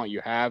amount of talent you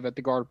have at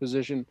the guard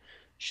position,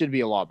 should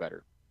be a lot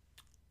better.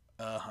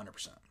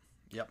 100%.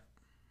 Yep.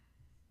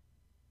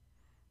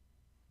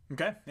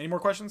 Okay. Any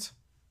more questions?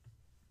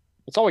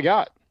 That's all we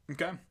got.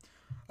 Okay.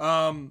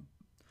 I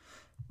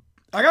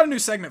got a new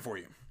segment for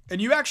you.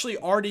 And you actually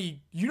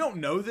you don't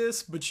know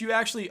this, but you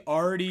actually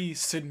already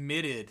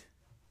submitted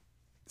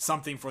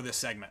something for this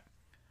segment.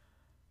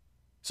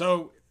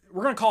 So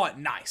we're going to call it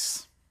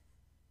Nice.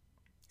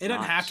 It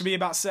doesn't have to be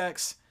about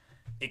sex.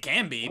 It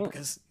can be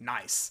because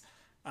nice.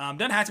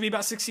 Doesn't have to be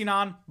about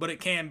 69, but it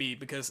can be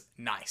because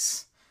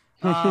nice.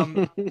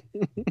 So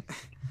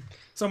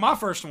my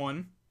first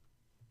one,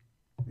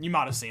 you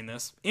might have seen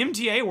this.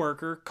 MTA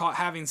worker caught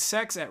having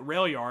sex at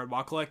rail yard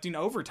while collecting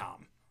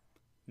overtime.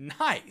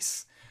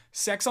 Nice.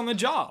 Sex on the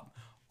job.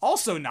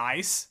 Also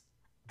nice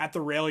at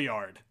the rail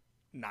yard.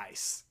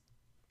 Nice.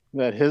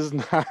 That is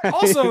nice.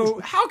 Also,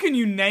 how can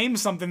you name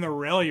something the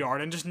rail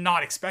yard and just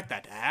not expect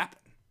that to happen?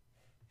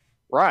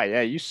 Right,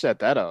 yeah, you set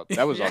that up.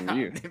 That was on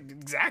you.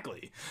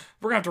 Exactly.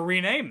 We're going to have to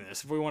rename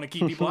this if we want to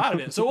keep people out of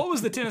it. So what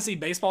was the Tennessee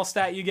baseball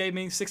stat you gave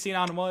me?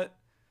 69 and what?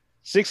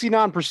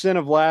 69%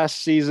 of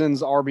last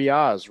season's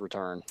RBIs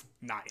return.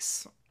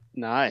 Nice.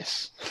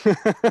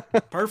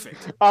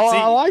 Perfect. See,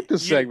 I like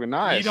this segment.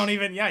 Nice. You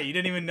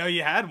didn't even know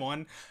you had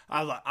one.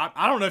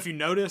 I don't know if you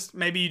noticed.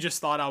 Maybe you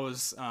just thought I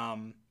was,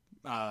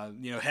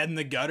 head in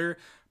the gutter,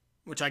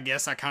 which I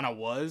guess I kind of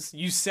was.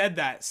 You said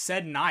nice,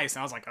 and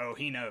I was like, oh,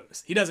 he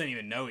knows. He doesn't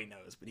even know he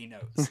knows, but he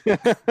knows.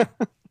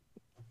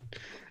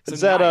 So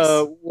is that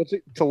nice. What's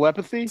it?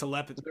 Telepathy?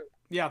 Telepathy.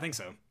 Yeah, I think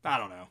so. I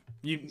don't know.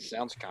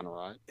 Sounds kind of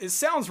right. It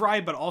sounds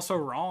right, but also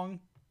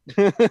wrong.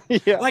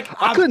 Yeah, like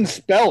I couldn't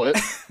spell it.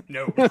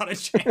 No, not a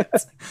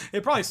chance.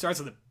 It probably starts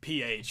with a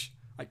PH,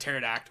 like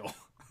pterodactyl.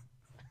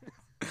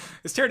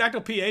 Is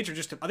pterodactyl PH or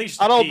just? I think it's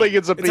just I don't think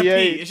it's a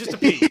PH. It's just a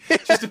P.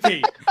 It's just a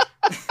P.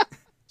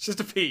 It's just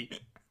a P.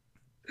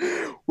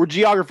 We're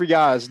geography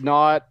guys,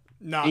 not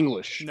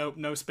English. Nope,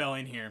 no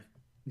spelling here.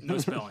 No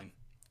spelling.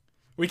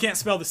 We can't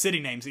spell the city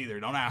names either.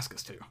 Don't ask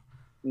us to.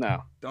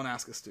 No. Don't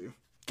ask us to.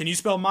 Can you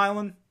spell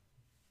Milan?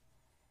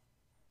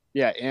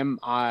 Yeah, Dang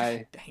it,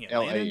 Landon.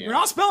 MILAN. You're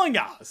not spelling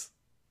guys.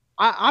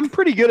 I'm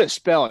pretty good at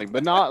spelling,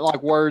 but not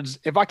like words.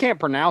 If I can't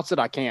pronounce it,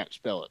 I can't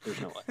spell it. There's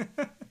no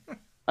way.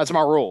 That's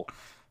my rule.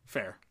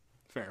 Fair.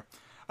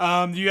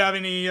 Do you have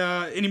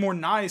any more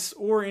nice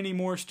or any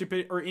more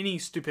stupid or any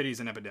stupidities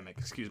in epidemic?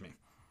 Excuse me.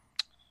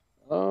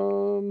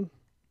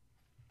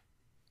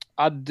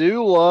 I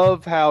do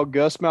love how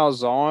Gus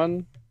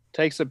Malzahn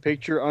takes a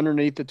picture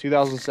underneath the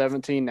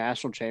 2017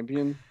 national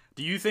champion.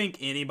 Do you think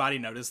anybody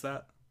noticed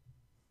that?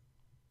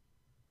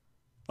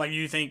 Like, do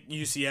you think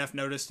UCF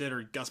noticed it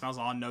or Gus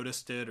Malzahn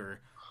noticed it? Or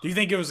do you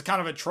think it was kind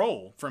of a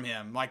troll from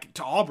him, like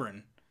to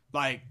Auburn?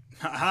 Like,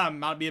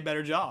 might be a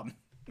better job.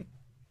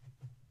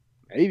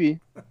 Maybe.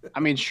 I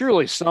mean,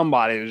 surely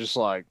somebody was just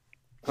like,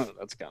 oh,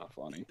 that's kind of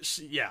funny.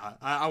 Yeah,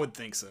 I would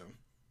think so.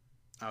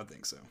 I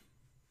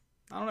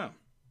don't know.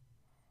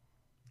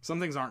 Some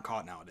things aren't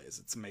caught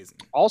nowadays. It's amazing.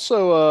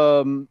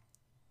 Also,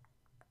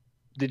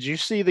 did you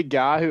see the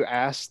guy who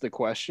asked the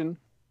question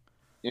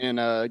in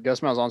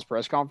Gus Malzahn's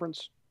press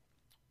conference?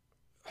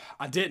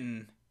 I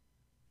didn't,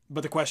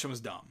 but the question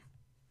was dumb.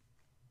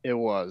 It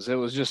was. It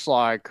was just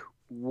like,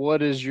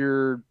 what is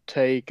your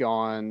take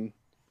on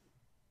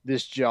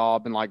this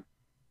job and like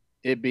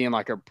it being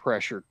like a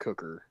pressure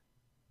cooker?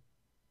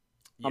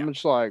 Yeah. I'm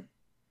just like,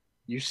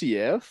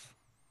 UCF?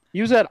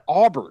 He was at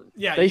Auburn.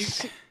 Yeah,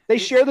 they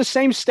share the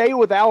same state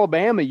with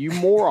Alabama, you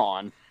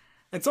moron.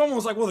 It's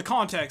almost like, well, the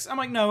context. I'm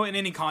like, no, in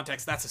any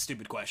context, that's a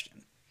stupid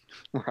question.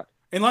 Right.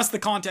 Unless the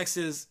context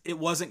is it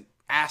wasn't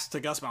asked to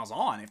Gus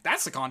Malzahn. If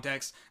that's the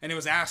context, and it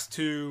was asked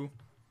to,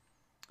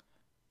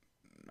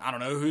 I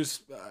don't know,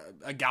 who's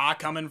a guy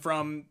coming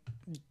from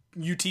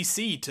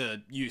UTC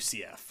to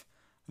UCF,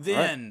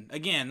 then,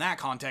 again, that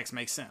context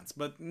makes sense.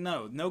 But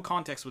no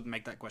context would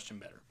make that question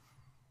better.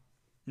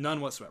 None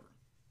whatsoever.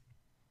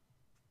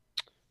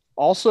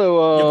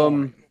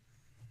 Also,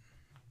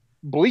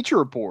 Bleacher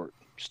Report.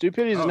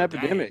 Stupidity is an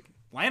epidemic. Dang.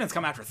 Landon's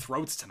come after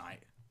throats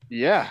tonight.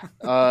 Yeah.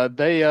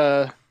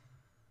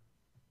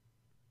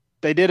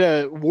 They did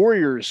a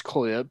Warriors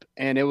clip,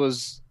 and it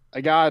was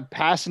a guy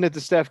passing it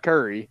to Steph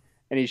Curry,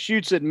 and he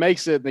shoots it and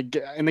makes it,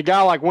 and the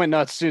guy like went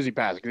nuts as soon as he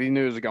passed it because he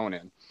knew it was going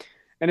in.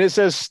 And it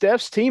says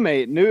Steph's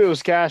teammate knew it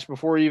was cash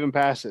before he even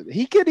passed it.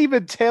 They could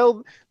even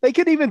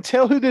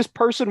tell who this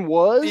person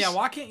was. Yeah,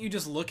 why can't you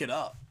just look it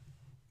up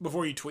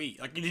before you tweet?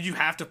 Like, did you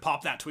have to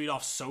pop that tweet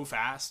off so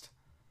fast?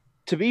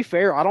 To be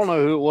fair, I don't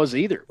know who it was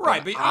either.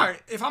 Right, but all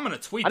right, if I'm going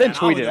to tweet I didn't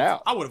tweet it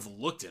out. I would have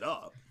looked it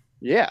up.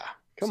 Yeah,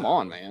 come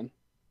on, man.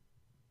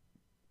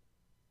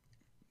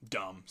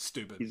 Dumb,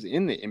 stupid. He's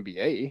in the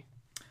NBA.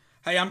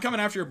 Hey, I'm coming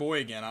after your boy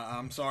again.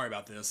 I'm sorry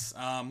about this.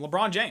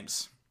 LeBron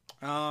James.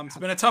 It's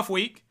been a tough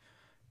week.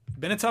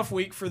 Been a tough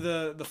week for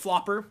the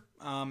flopper,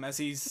 as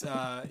he's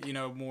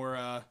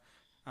more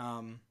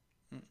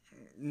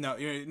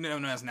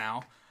known as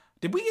now.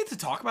 Did we get to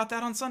talk about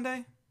that on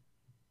Sunday?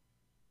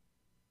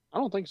 I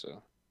don't think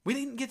so. We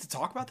didn't get to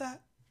talk about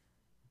that?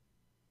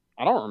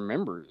 I don't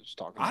remember us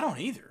talking about I don't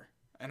either.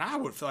 And I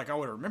would feel like I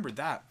would have remembered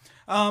that.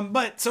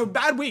 But so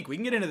bad week. We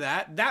can get into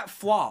that. That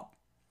flop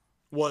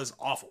was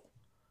awful.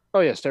 Oh,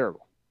 yeah, it's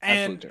terrible.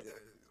 And absolutely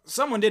terrible.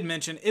 Someone did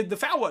mention the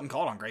foul wasn't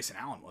called on Grayson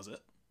Allen, was it?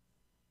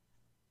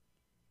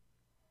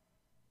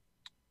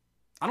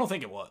 I don't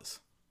think it was.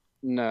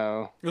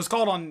 No. It was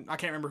called on, I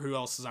can't remember who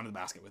else is under the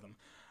basket with him.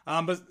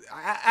 But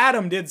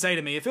Adam did say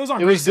to me, if it was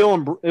on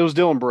Grayson, it was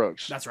Dylan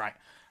Brooks. That's right.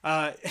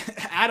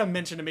 Adam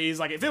mentioned to me, he's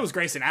like, if it was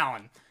Grayson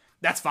Allen,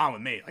 that's fine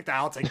with me. Like,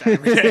 I'll take that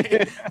every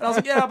day. And I was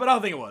like, yeah, but I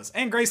don't think it was.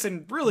 And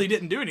Grayson really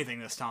didn't do anything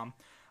this time.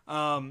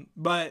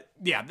 But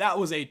yeah, that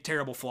was a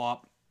terrible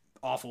flop.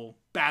 Awful.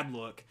 Bad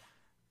look.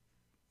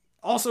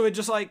 Also, it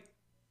just like,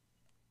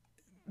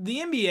 the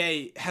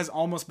NBA has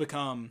almost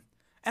become,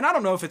 and I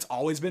don't know if it's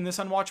always been this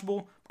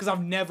unwatchable, because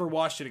I've never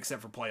watched it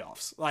except for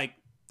playoffs. Like,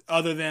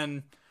 other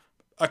than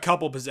a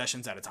couple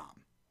possessions at a time.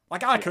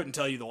 Like, I couldn't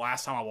tell you the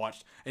last time I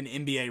watched an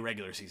NBA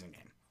regular season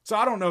game. So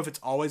I don't know if it's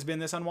always been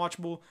this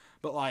unwatchable,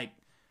 but like,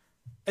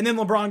 and then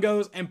LeBron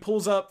goes and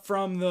pulls up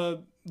from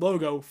the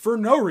logo for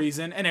no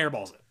reason and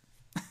airballs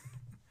it.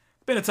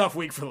 Been a tough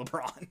week for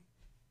LeBron.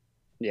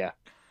 Yeah.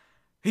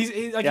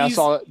 I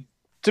saw it.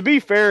 To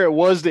be fair, it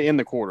was to end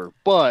the quarter,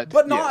 but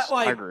not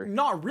yes,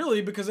 not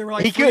really, because they were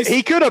like he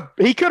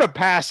could have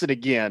passed it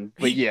again,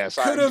 but yes,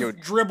 could have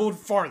dribbled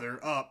farther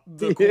up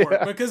the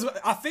court because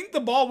I think the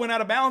ball went out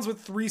of bounds with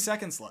 3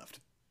 seconds left.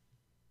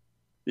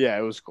 Yeah,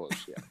 it was close.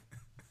 Yeah.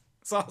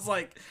 So I was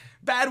like,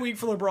 bad week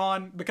for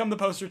LeBron, become the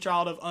poster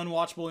child of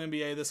unwatchable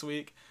NBA this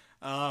week.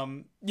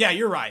 Yeah,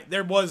 you're right.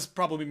 There was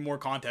probably more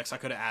context I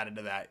could have added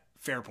to that.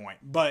 Fair point.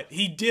 But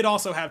he did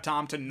also have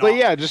time to not. But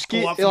yeah, just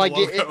pull up like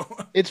the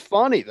logo. It's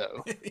funny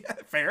though. Yeah,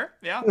 fair.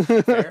 Yeah,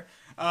 fair.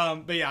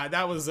 But yeah,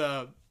 that was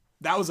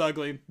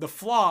ugly. The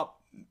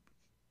flop.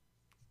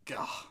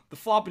 God, the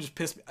flop just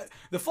pissed me.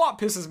 The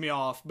flop pisses me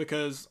off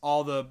because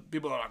all the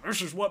people are like,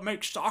 "This is what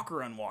makes soccer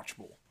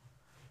unwatchable."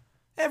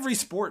 Every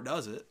sport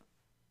does it.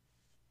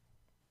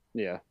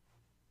 Yeah.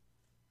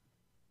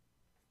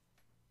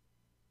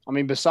 I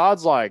mean,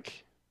 besides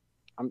like,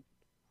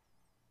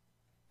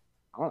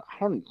 I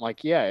don't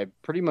like, yeah,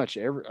 pretty much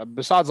every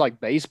besides like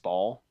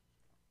baseball,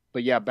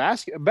 but yeah,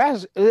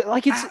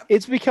 like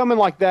it's becoming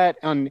like that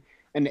on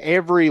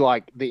every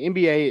like the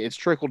NBA. It's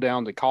trickled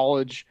down to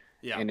college,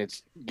 Yeah. and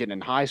it's getting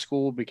in high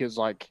school because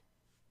like,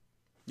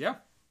 Yeah.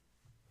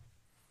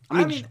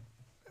 I mean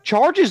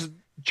charges.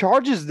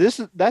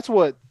 That's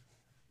what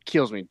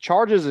kills me.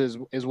 Charges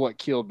is what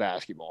killed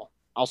basketball.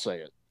 I'll say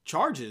it.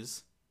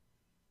 Charges?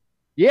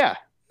 Yeah,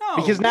 No.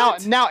 because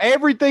what? now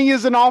everything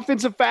is an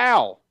offensive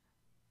foul.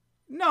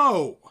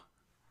 No.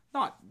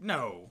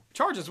 No.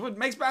 Charges what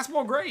makes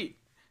basketball great.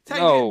 It's how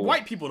you No. get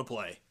white people to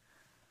play.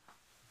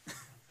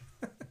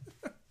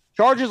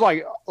 Charges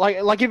like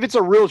if it's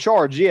a real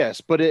charge, yes,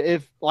 but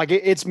if like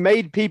it's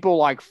made people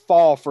like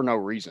fall for no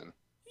reason.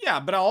 Yeah,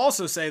 but I'll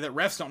also say that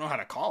refs don't know how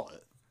to call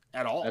it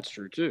at all. That's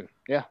true too.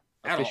 Yeah,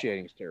 At all.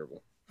 officiating's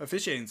terrible.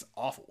 Officiating's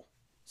awful,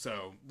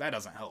 so that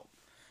doesn't help.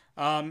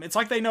 It's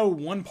like they know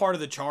one part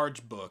of the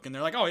charge book, and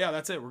they're like, "Oh yeah,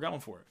 that's it. We're going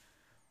for it."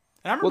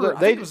 And I remember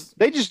Well,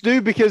 they just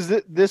do because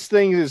this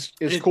thing is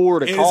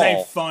cooler to call. It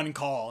is a fun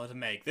call to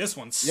make. This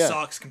one Yeah.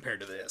 sucks compared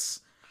to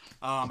this.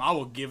 I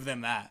will give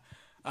them that.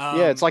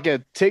 Yeah, it's like a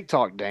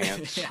TikTok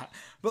dance. Yeah,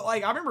 but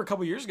like I remember a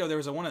couple years ago, there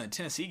was one in the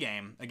Tennessee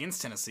game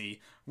against Tennessee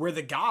where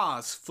the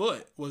guy's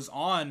foot was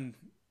on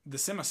the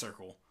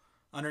semicircle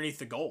underneath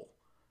the goal,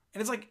 and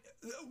it's like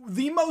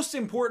the most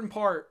important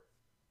part.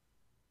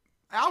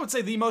 I would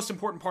say the most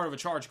important part of a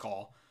charge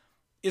call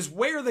is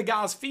where the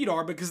guy's feet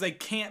are because they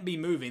can't be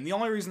moving. The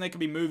only reason they could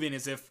be moving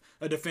is if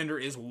a defender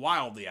is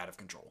wildly out of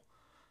control.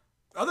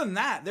 Other than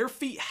that, their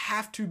feet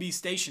have to be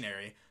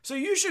stationary. So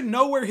you should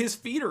know where his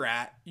feet are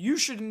at. You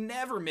should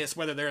never miss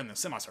whether they're in the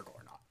semicircle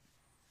or not.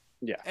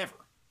 Yeah, Ever.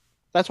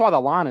 that's why the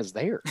line is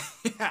there.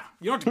 Yeah,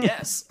 you don't have to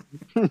guess.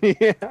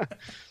 Yeah,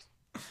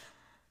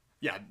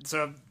 Yeah,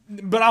 so,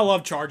 but I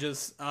love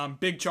charges.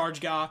 Big charge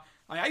guy.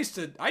 I used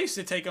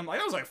to take them. Like,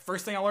 that was like the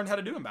first thing I learned how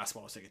to do in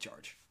basketball was take a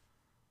charge.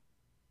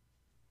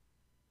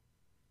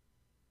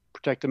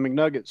 protect the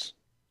McNuggets.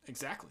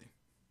 Exactly.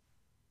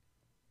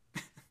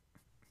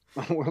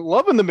 We're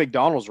loving the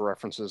McDonald's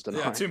references tonight.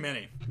 Yeah, too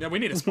many. Yeah, we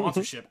need a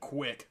sponsorship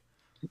quick.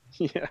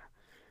 Yeah.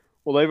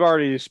 Well, they've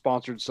already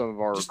sponsored some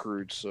of our Just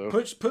recruits, so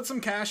Put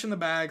some cash in the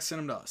bag, send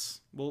them to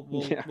us.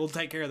 We'll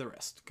take care of the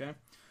rest. Okay.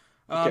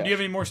 Do you have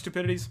any more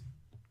stupidities?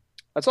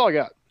 that's all I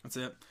got. That's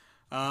it.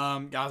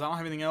 Guys, I don't have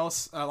anything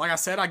else. Like I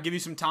said, I'd give you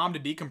some time to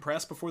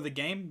decompress before the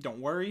game.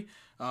 Don't worry.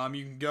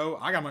 You can go.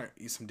 I got to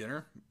eat some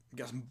dinner.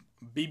 Got some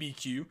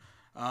BBQ.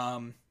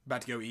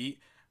 About to go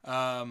eat.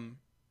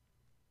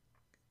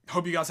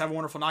 Hope you guys have a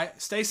wonderful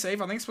night. Stay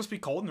safe. I think it's supposed to be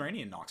cold and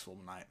rainy in Knoxville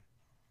tonight.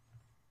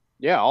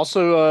 Yeah.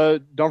 Also,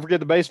 don't forget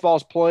the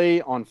baseballs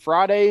play on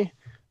Friday.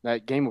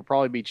 That game will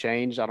probably be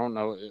changed. I don't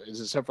know. Is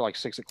it set for like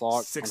 6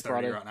 o'clock?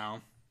 6:30 right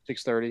now.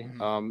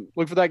 6:30.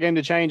 Look for that game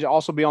to change.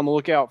 Also, be on the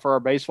lookout for our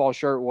baseball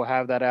shirt. We'll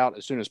have that out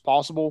as soon as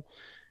possible,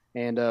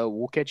 and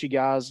we'll catch you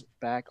guys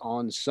back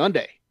on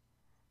Sunday.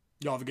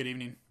 Y'all have a good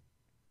evening.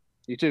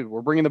 You too.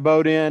 We're bringing the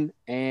boat in,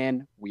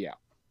 and we out.